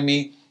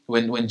 Deuteronomy.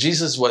 When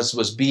Jesus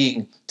was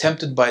being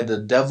tempted by the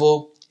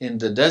devil in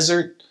the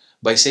desert,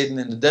 by Satan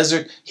in the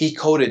desert, He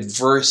quoted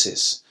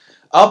verses.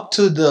 Up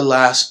to the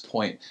last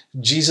point,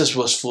 Jesus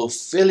was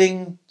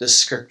fulfilling the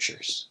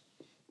scriptures.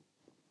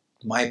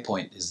 My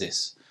point is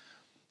this.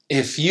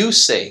 If you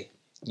say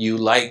you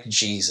like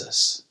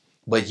Jesus,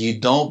 but you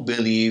don't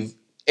believe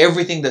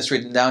everything that's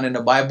written down in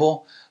the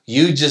Bible,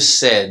 you just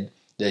said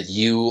that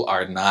you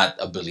are not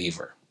a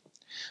believer.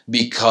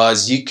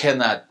 Because you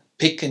cannot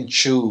pick and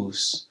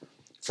choose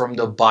from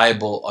the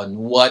Bible on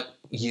what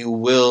you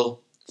will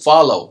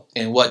follow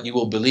and what you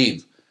will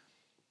believe.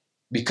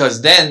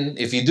 Because then,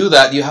 if you do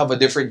that, you have a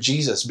different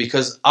Jesus.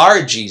 Because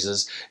our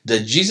Jesus, the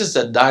Jesus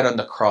that died on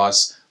the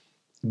cross,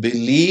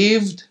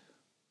 believed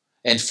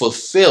and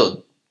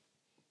fulfilled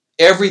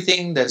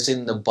everything that's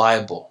in the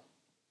Bible.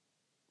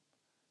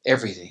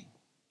 Everything.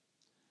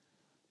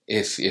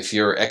 If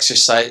you're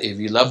if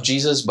you love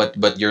Jesus,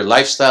 but your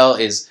lifestyle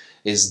is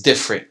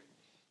different.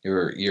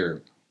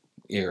 Your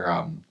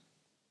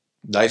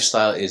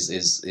lifestyle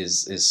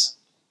is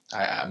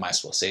I might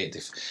as well say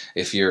it,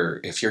 if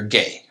you're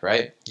gay,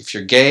 right? If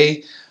you're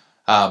gay,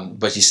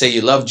 but you say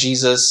you love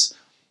Jesus,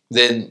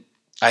 then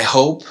I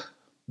hope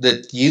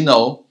that you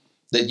know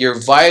that you're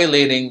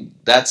violating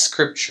that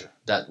scripture,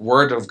 that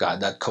word of God,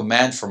 that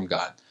command from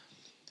God.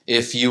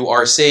 If you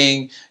are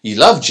saying you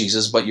love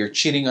Jesus, but you're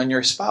cheating on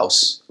your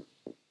spouse,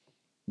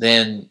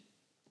 then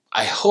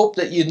I hope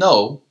that you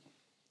know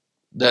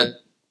that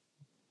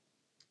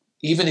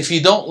even if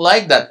you don't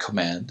like that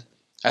command,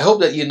 I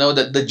hope that you know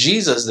that the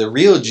Jesus, the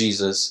real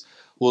Jesus,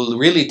 will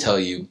really tell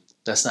you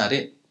that's not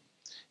it.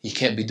 You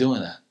can't be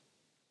doing that.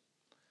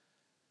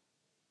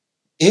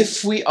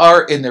 If we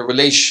are in a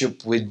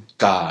relationship with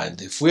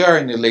God, if we are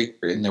in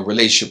a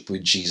relationship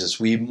with Jesus,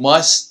 we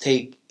must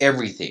take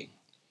everything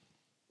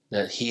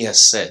that He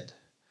has said.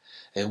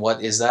 And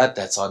what is that?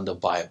 That's on the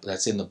Bible.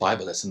 That's in the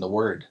Bible. That's in the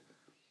Word.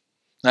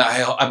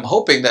 Now, I'm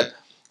hoping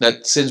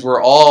that since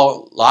we're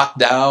all locked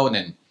down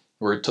and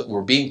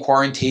we're being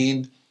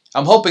quarantined,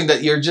 I'm hoping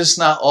that you're just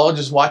not all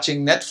just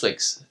watching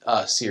Netflix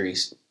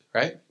series,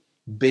 right?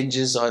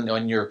 Binges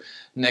on your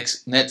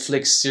next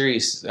Netflix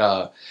series,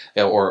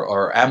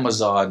 or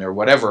Amazon or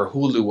whatever,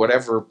 Hulu,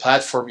 whatever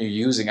platform you're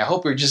using. I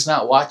hope you're just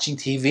not watching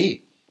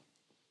TV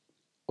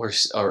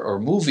or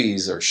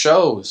movies or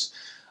shows.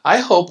 I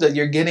hope that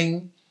you're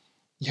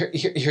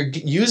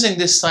using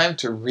this time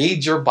to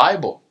read your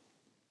Bible.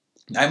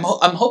 I'm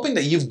hoping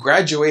that you've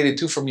graduated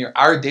too from your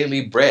Our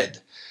Daily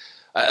Bread.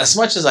 As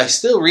much as I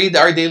still read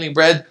Our Daily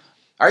Bread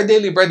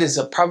is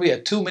probably a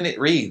 2 minute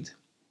read.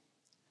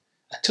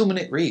 A 2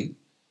 minute read.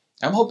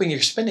 I'm hoping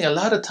you're spending a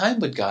lot of time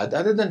with God,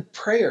 other than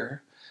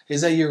prayer,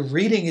 is that you're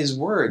reading His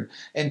Word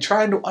and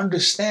trying to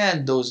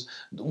understand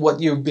what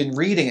you've been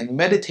reading and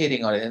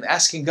meditating on it and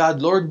asking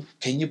God, Lord,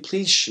 can you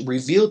please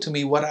reveal to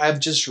me what I've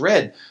just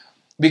read?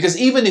 Because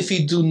even if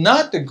you do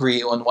not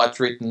agree on what's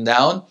written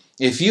down,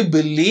 if you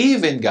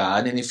believe in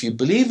God and if you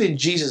believe in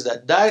Jesus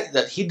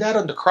that He died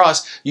on the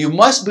cross, you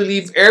must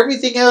believe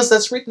everything else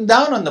that's written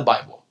down on the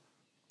Bible.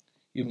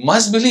 You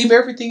must believe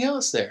everything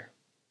else there.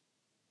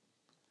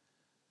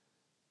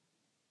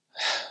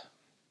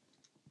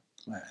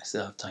 All right, I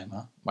still have time,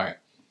 huh? All right.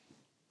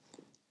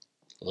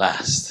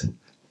 Last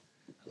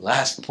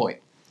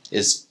point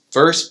is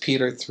 1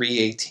 Peter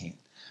 3:18.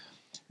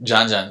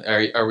 John,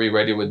 are we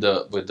ready with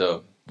the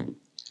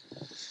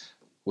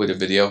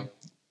video?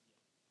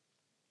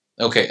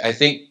 Okay, I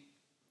think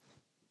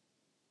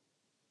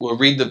we'll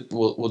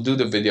do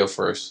the video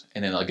first,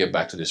 and then I'll get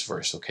back to this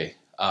verse. Okay,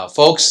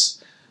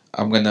 folks,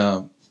 I'm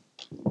gonna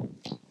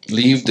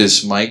leave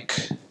this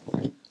mic,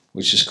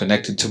 which is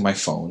connected to my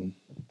phone.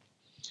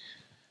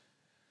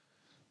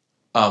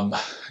 Um,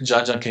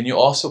 John, can you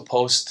also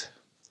post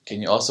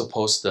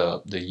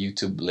the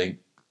YouTube link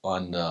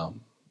on the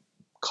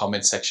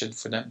comment section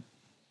for them?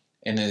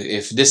 And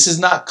if this is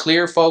not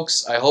clear,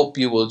 folks, I hope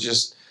you will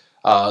just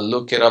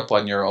look it up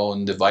on your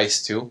own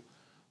device too.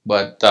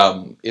 But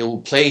it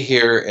will play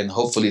here, and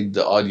hopefully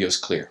the audio is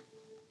clear.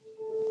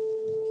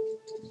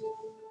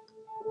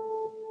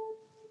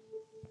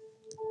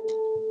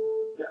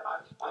 Yeah,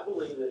 I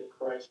believe that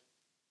Christ.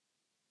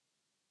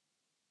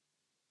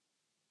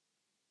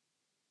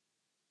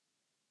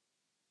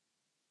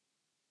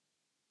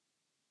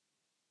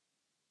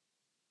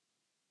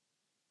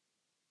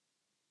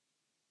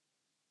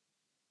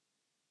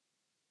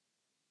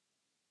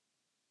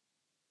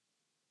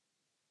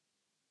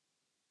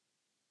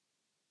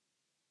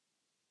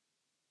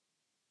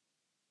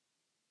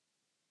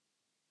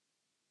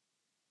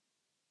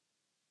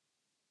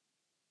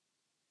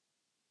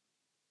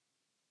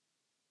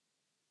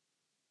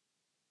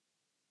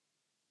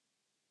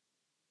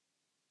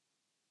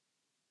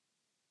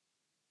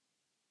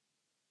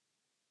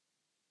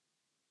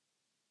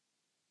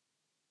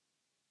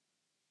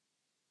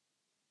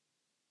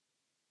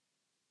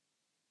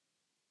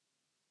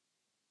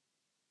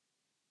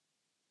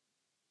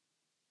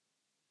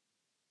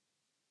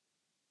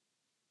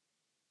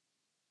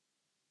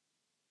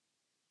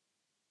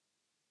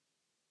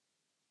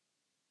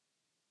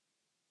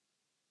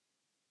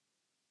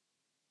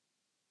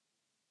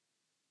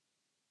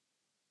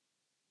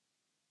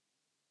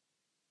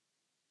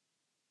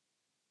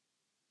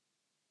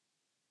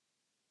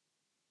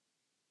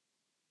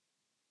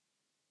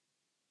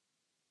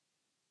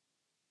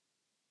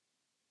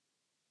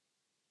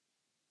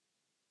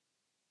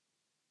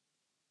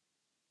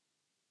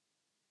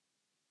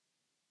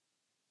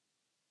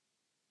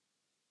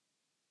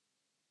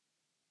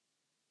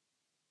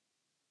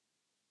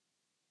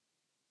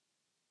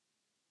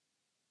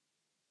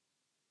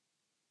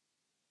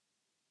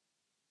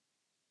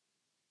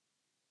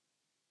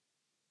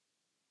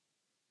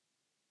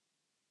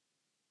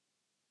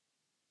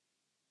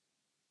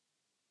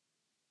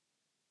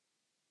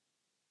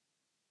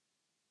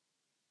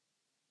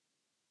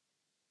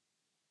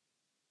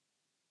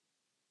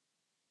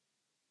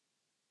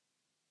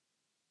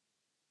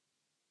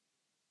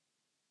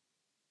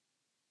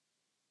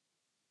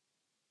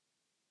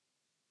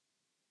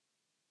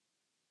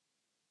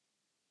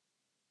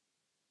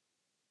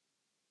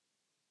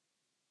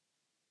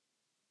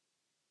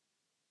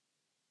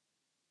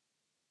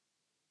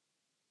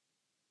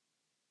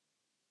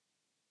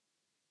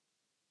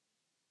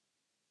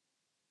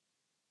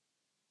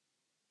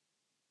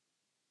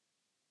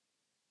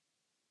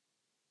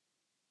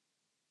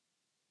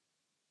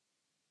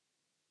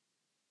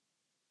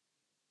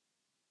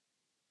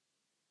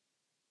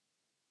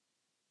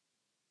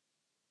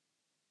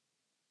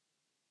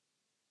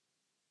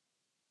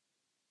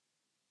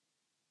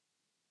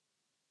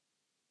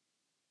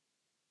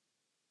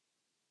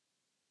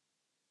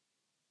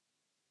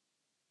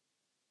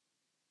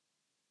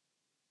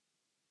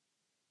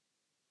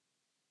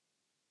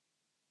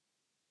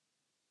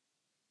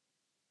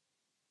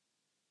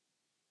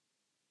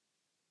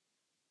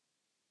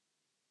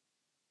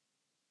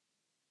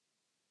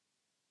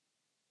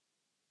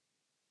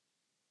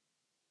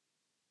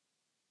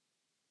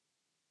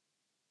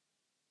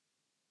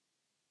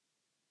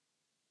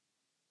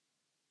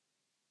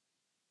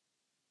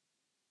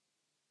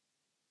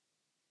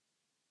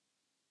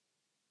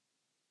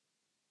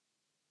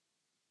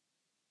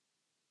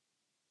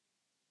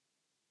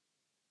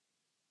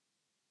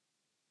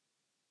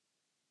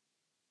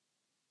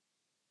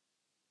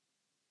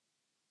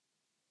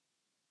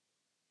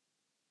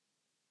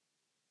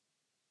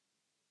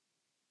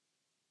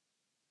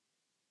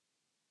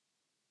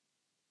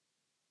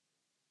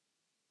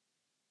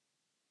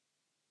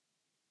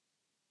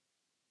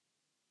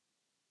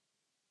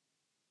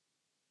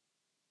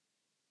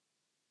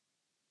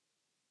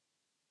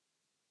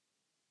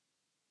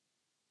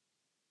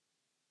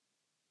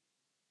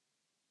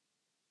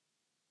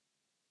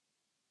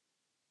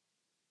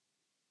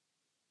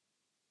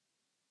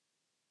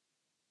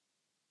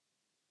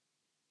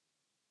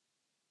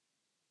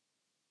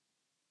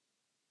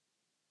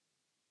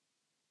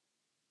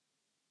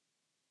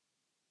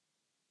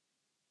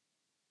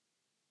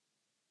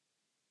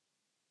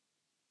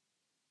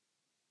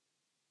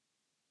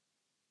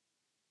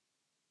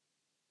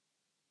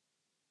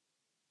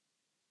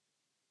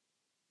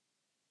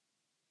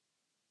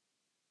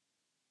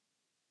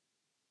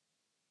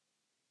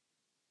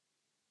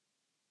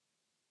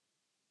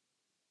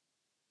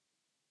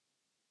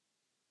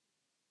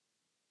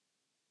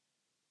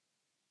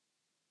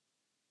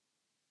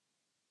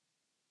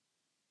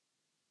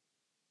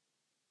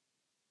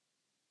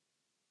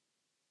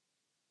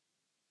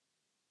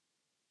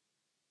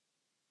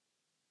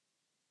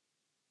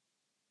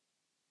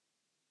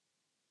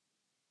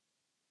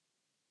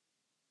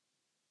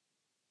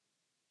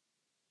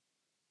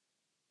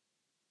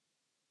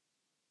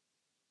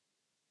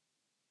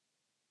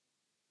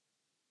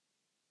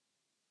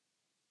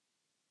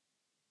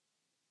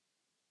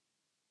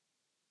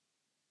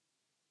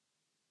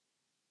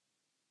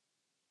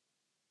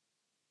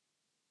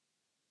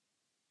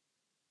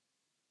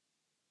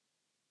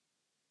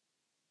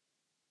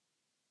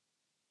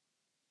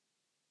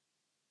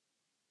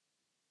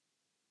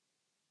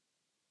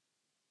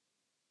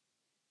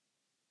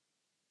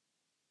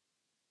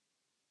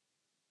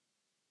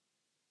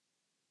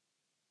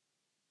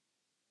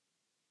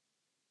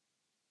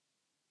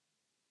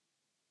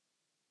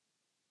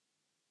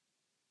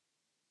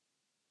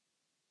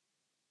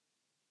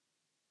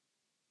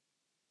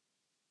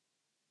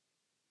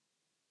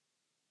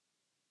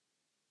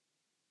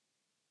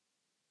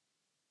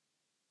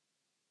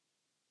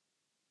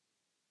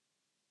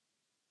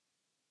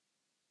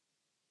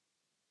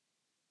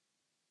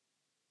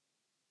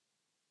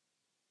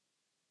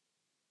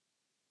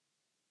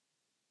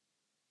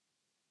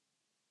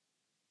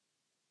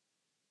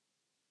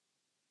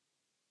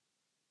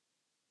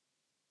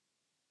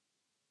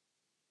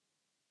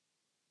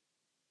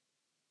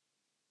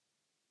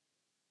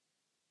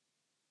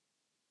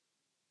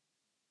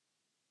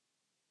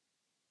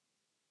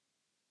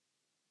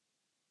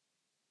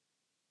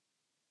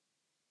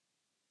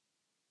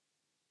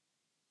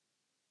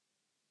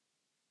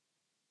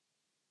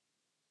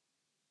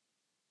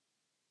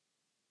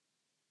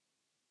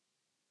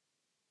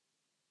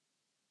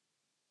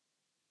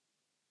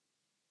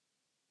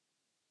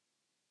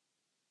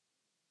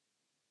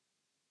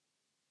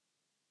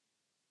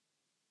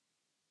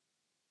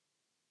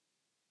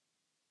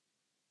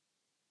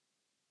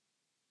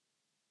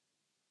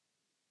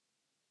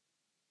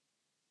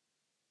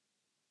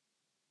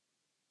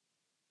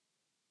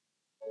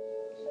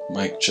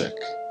 Mic check.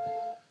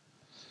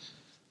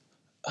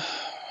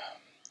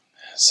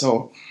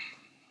 So,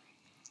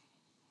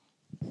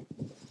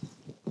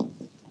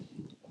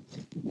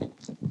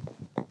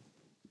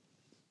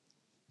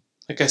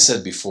 like I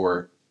said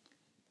before,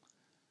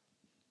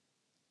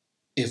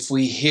 if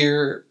we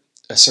hear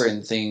a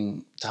certain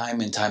thing time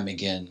and time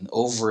again,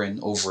 over and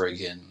over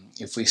again,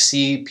 if we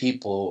see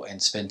people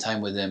and spend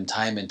time with them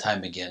time and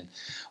time again,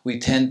 we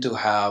tend to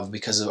have,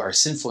 because of our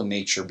sinful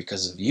nature,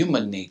 because of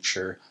human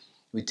nature,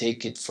 we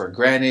take it for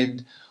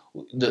granted.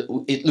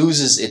 It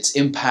loses its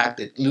impact,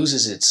 it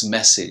loses its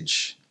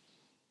message.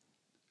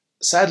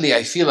 Sadly,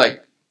 I feel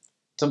like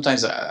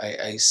sometimes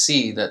I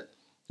see that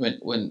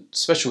when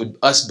especially with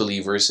us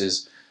believers,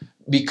 is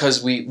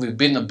because we've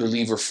been a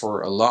believer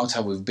for a long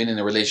time, we've been in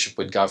a relationship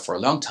with God for a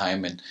long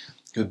time, and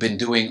we've been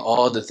doing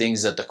all the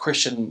things that the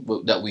Christian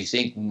that we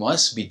think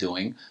must be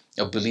doing,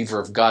 a believer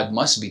of God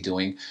must be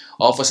doing.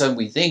 All of a sudden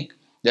we think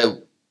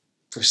that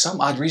for some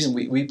odd reason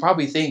we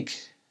probably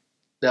think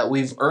that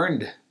we've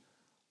earned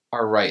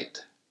our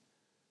right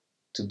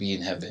to be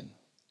in heaven,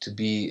 to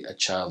be a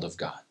child of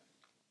God.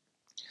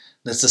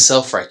 That's the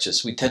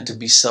self-righteous. We tend to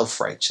be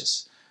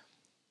self-righteous.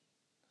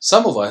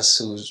 Some of us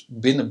who's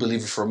been a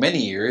believer for many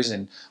years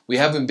and we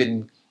haven't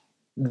been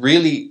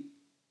really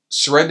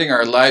surrendering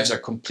our lives, our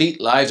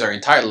complete lives, our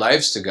entire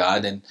lives to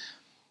God, and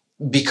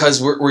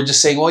because we're just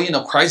saying,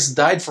 well, Christ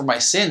died for my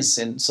sins,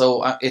 and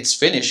so it's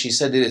finished. He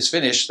said it is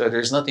finished.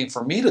 There's nothing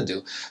for me to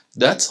do.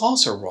 That's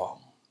also wrong.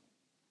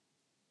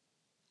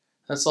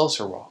 That's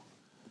also wrong.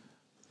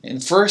 In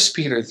 1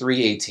 Peter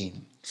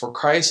 3:18, for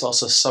Christ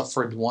also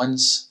suffered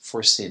once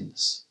for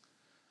sins,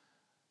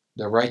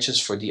 the righteous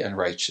for the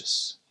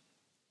unrighteous,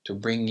 to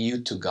bring you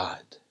to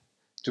God,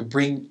 to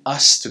bring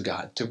us to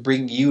God, to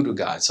bring you to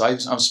God. So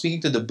I'm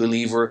speaking to the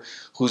believer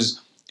who's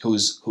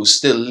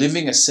still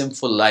living a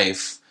sinful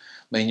life.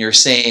 When you're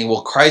saying,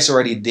 well, Christ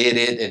already did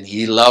it and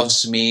He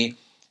loves me,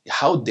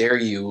 how dare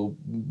you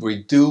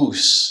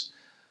reduce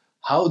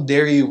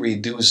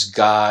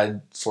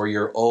God for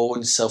your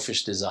own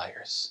selfish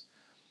desires?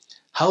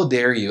 How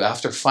dare you,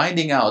 after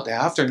finding out,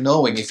 after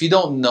knowing, if you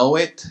don't know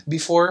it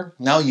before,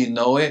 now you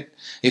know it.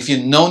 If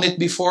you've known it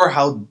before,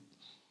 how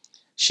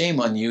shame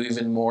on you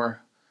even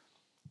more.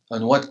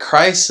 On what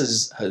Christ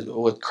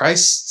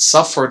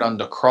suffered on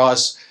the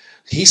cross.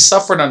 He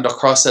suffered on the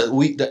cross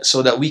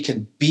so that we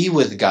can be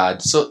with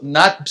God. So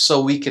not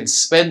so we can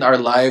spend our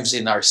lives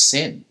in our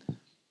sin.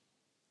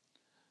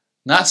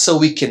 Not so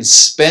we can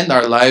spend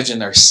our lives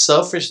in our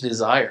selfish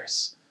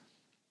desires.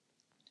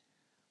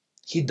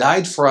 He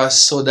died for us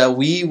so that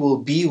we will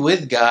be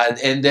with God,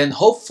 and then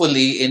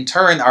hopefully in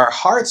turn our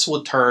hearts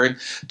will turn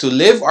to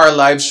live our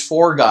lives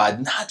for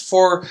God, not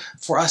for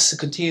us to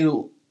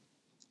continue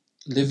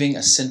living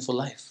a sinful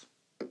life.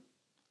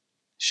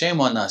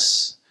 Shame on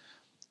us.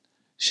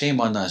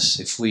 Shame on us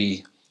if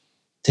we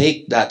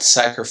take that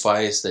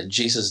sacrifice that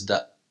Jesus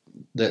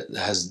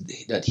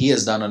that He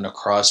has done on the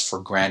cross for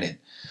granted.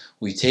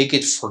 We take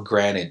it for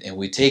granted, and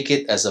we take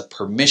it as a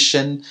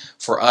permission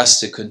for us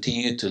to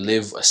continue to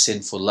live a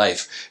sinful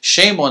life.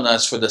 Shame on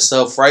us for the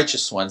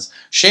self-righteous ones.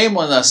 Shame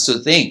on us to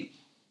think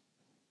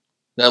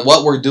that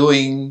what we're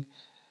doing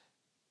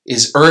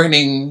is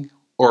earning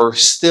or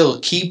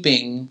still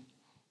keeping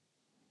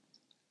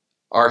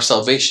our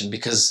salvation,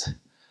 because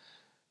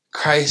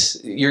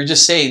Christ, you're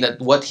just saying that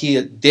what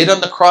He did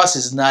on the cross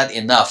is not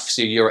enough,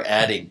 so you're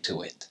adding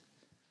to it.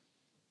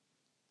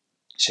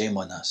 Shame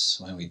on us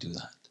when we do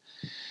that.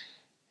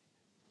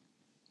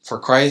 For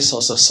Christ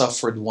also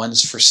suffered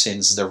once for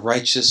sins, the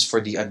righteous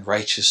for the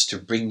unrighteous, to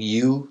bring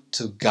you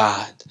to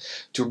God.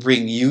 To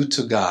bring you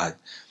to God.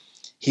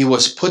 He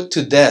was put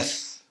to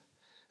death.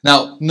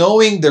 Now,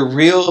 knowing the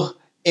real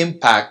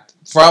impact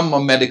from a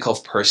medical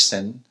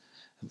person,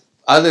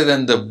 other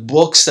than the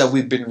books that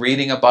we've been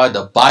reading about,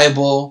 the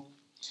Bible,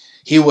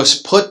 He was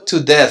put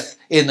to death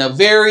in a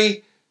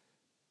very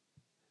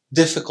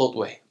difficult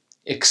way.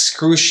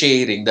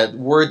 Excruciating. That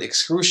word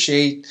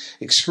excruciating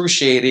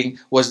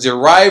was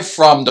derived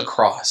from the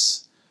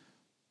cross,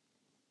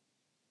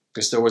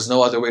 because there was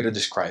no other way to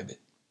describe it.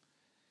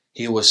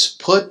 He was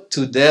put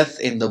to death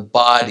in the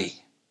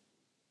body.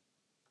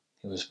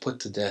 He was put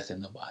to death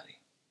in the body.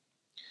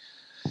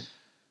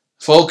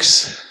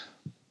 Folks,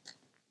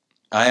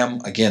 I am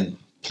again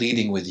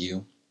pleading with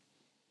you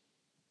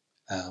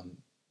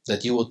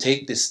that you will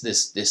take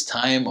this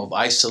time of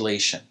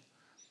isolation,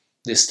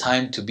 this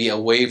time to be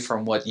away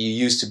from what you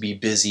used to be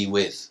busy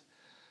with,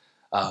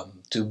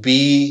 to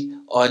be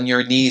on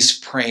your knees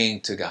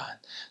praying to God,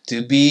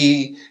 to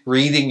be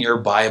reading your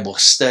Bible,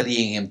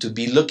 studying Him, to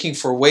be looking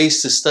for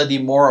ways to study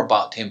more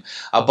about Him,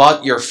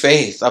 about your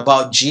faith,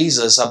 about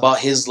Jesus, about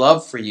His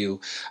love for you,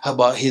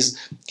 about His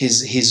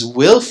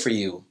will for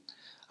you.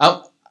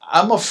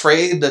 I'm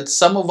afraid that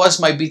some of us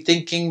might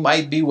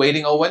be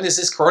waiting, oh, when is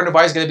this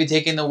coronavirus going to be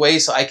taken away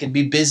so I can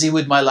be busy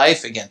with my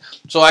life again,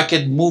 so I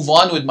can move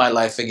on with my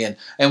life again.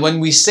 And when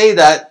we say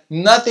that,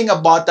 nothing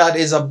about that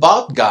is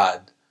about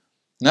God.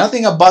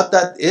 Nothing about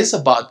that is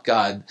about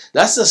God.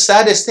 That's the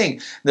saddest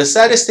thing. The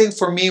saddest thing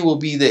for me will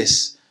be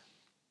this.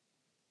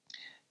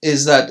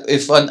 is that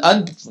if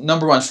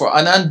number one, for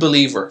an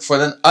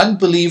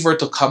unbeliever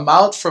to come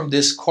out from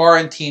this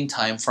quarantine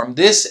time, from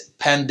this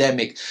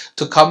pandemic,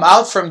 to come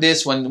out from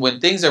this when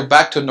things are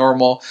back to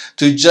normal,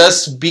 to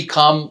just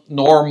become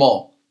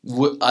normal,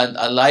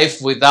 a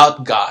life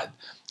without God.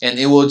 And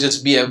it will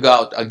just be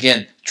about,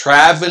 again,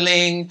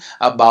 traveling,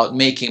 about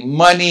making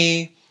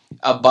money,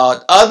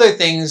 about other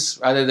things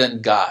rather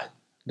than God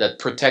that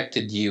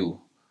protected you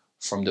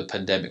from the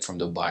pandemic, from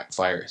the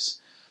virus.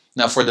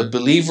 Now, for the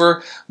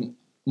believer,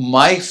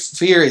 my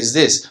fear is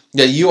this,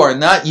 that you are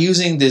not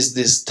using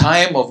this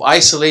time of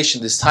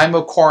isolation, this time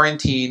of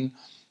quarantine,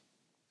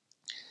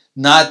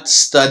 not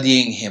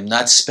studying Him,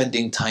 not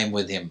spending time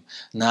with Him,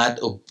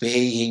 not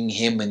obeying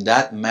Him in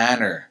that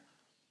manner.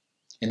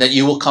 And that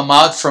you will come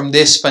out from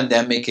this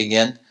pandemic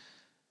again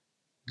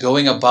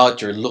going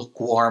about your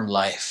lukewarm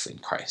life in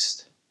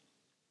Christ.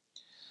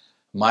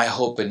 My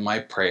hope and my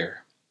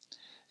prayer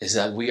is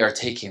that we are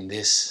taking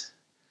this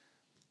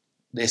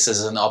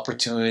as an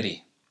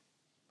opportunity.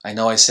 I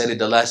know I said it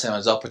the last time,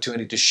 as an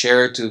opportunity to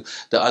share to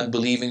the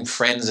unbelieving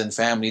friends and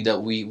family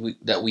that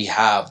we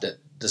have,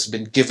 that's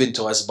been given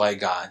to us by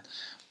God,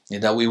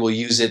 and that we will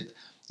use it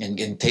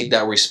and take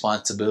that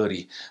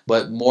responsibility.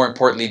 But more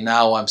importantly,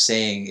 now I'm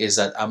saying is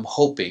that I'm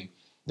hoping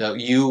that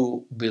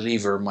you,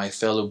 believer, my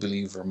fellow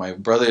believer, my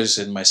brothers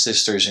and my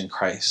sisters in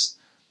Christ,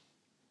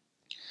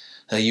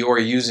 that you are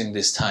using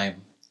this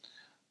time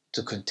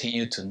to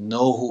continue to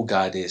know who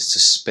God is, to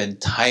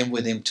spend time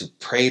with Him, to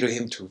pray to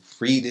Him, to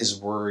read His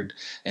Word,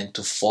 and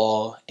to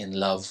fall in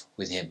love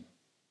with Him.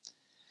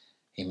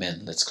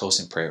 Amen. Let's close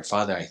in prayer.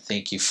 Father, I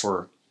thank You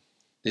for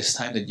this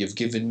time that You've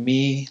given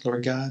me,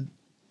 Lord God,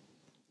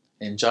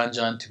 and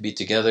John to be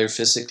together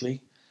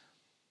physically,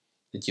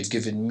 that You've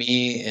given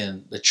me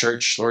and the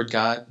church, Lord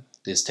God,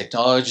 this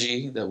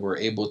technology that we're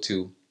able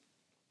to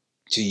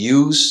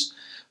use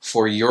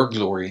for Your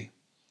glory.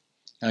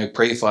 And I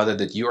pray, Father,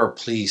 that You are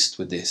pleased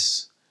with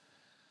this.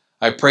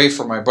 I pray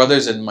for my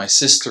brothers and my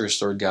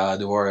sisters, Lord God,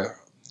 who are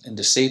in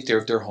the safety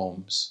of their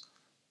homes.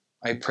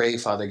 I pray,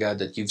 Father God,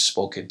 that You've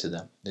spoken to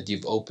them, that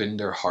You've opened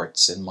their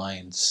hearts and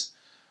minds.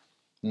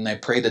 And I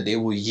pray that they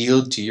will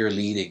yield to Your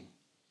leading.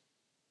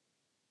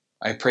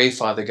 I pray,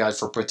 Father God,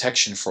 for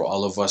protection for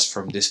all of us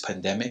from this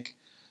pandemic.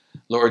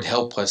 Lord,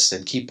 help us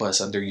and keep us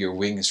under Your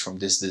wings from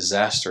this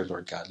disaster,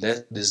 Lord God.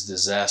 Let this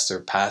disaster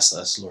pass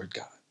us, Lord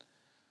God.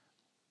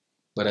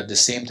 But at the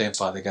same time,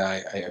 Father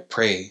God, I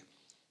pray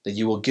that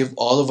You will give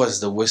all of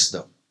us the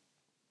wisdom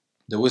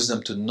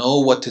to know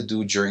what to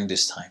do during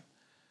this time,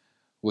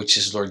 which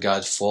is, Lord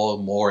God, fall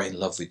more in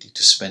love with You,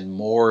 to spend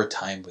more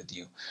time with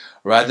You,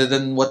 rather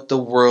than what the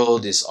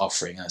world is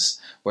offering us,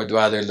 but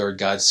rather, Lord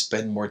God,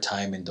 spend more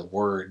time in the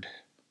Word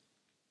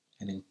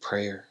and in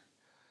prayer.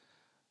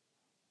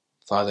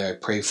 Father, I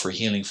pray for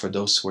healing for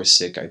those who are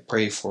sick. I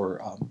pray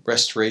for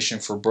restoration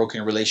for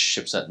broken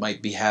relationships that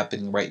might be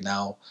happening right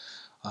now.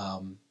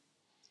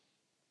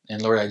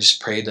 And Lord, I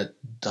just pray that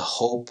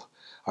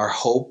our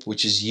hope,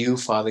 which is You,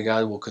 Father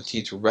God, will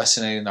continue to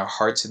resonate in our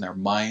hearts and our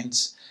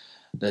minds,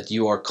 that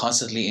You are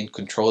constantly in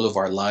control of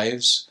our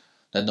lives,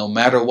 that no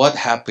matter what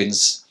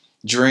happens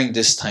during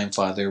this time,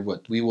 Father,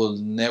 we will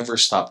never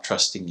stop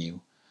trusting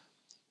You,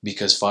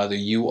 because, Father,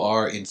 You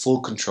are in full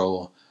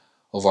control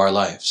of our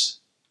lives.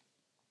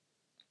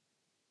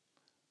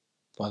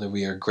 Father,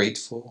 we are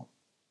grateful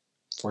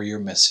for Your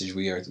message.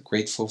 We are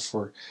grateful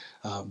for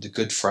the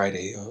Good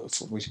Friday.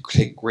 We're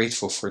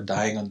grateful for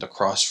dying on the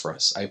cross for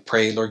us. I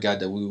pray, Lord God,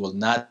 that we will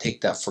not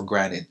take that for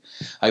granted.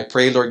 I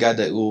pray, Lord God,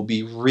 that it will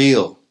be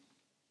real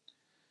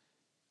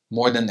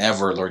more than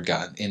ever, Lord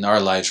God, in our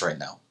lives right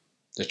now.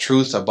 The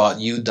truth about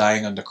You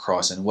dying on the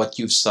cross and what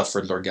You've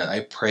suffered, Lord God,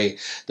 I pray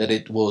that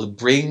it will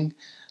bring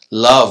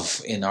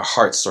love in our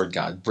hearts, Lord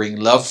God. Bring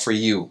love for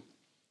You.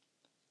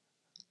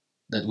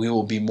 That we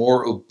will be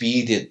more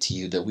obedient to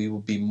You.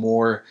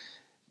 That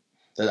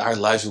our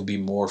lives will be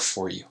more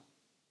for You.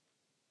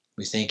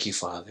 We thank You,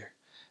 Father.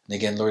 And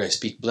again, Lord, I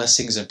speak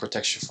blessings and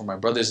protection for my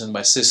brothers and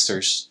my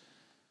sisters.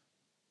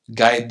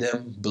 Guide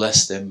them,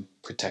 bless them,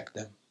 protect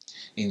them.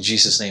 In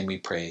Jesus' name we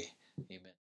pray. Amen.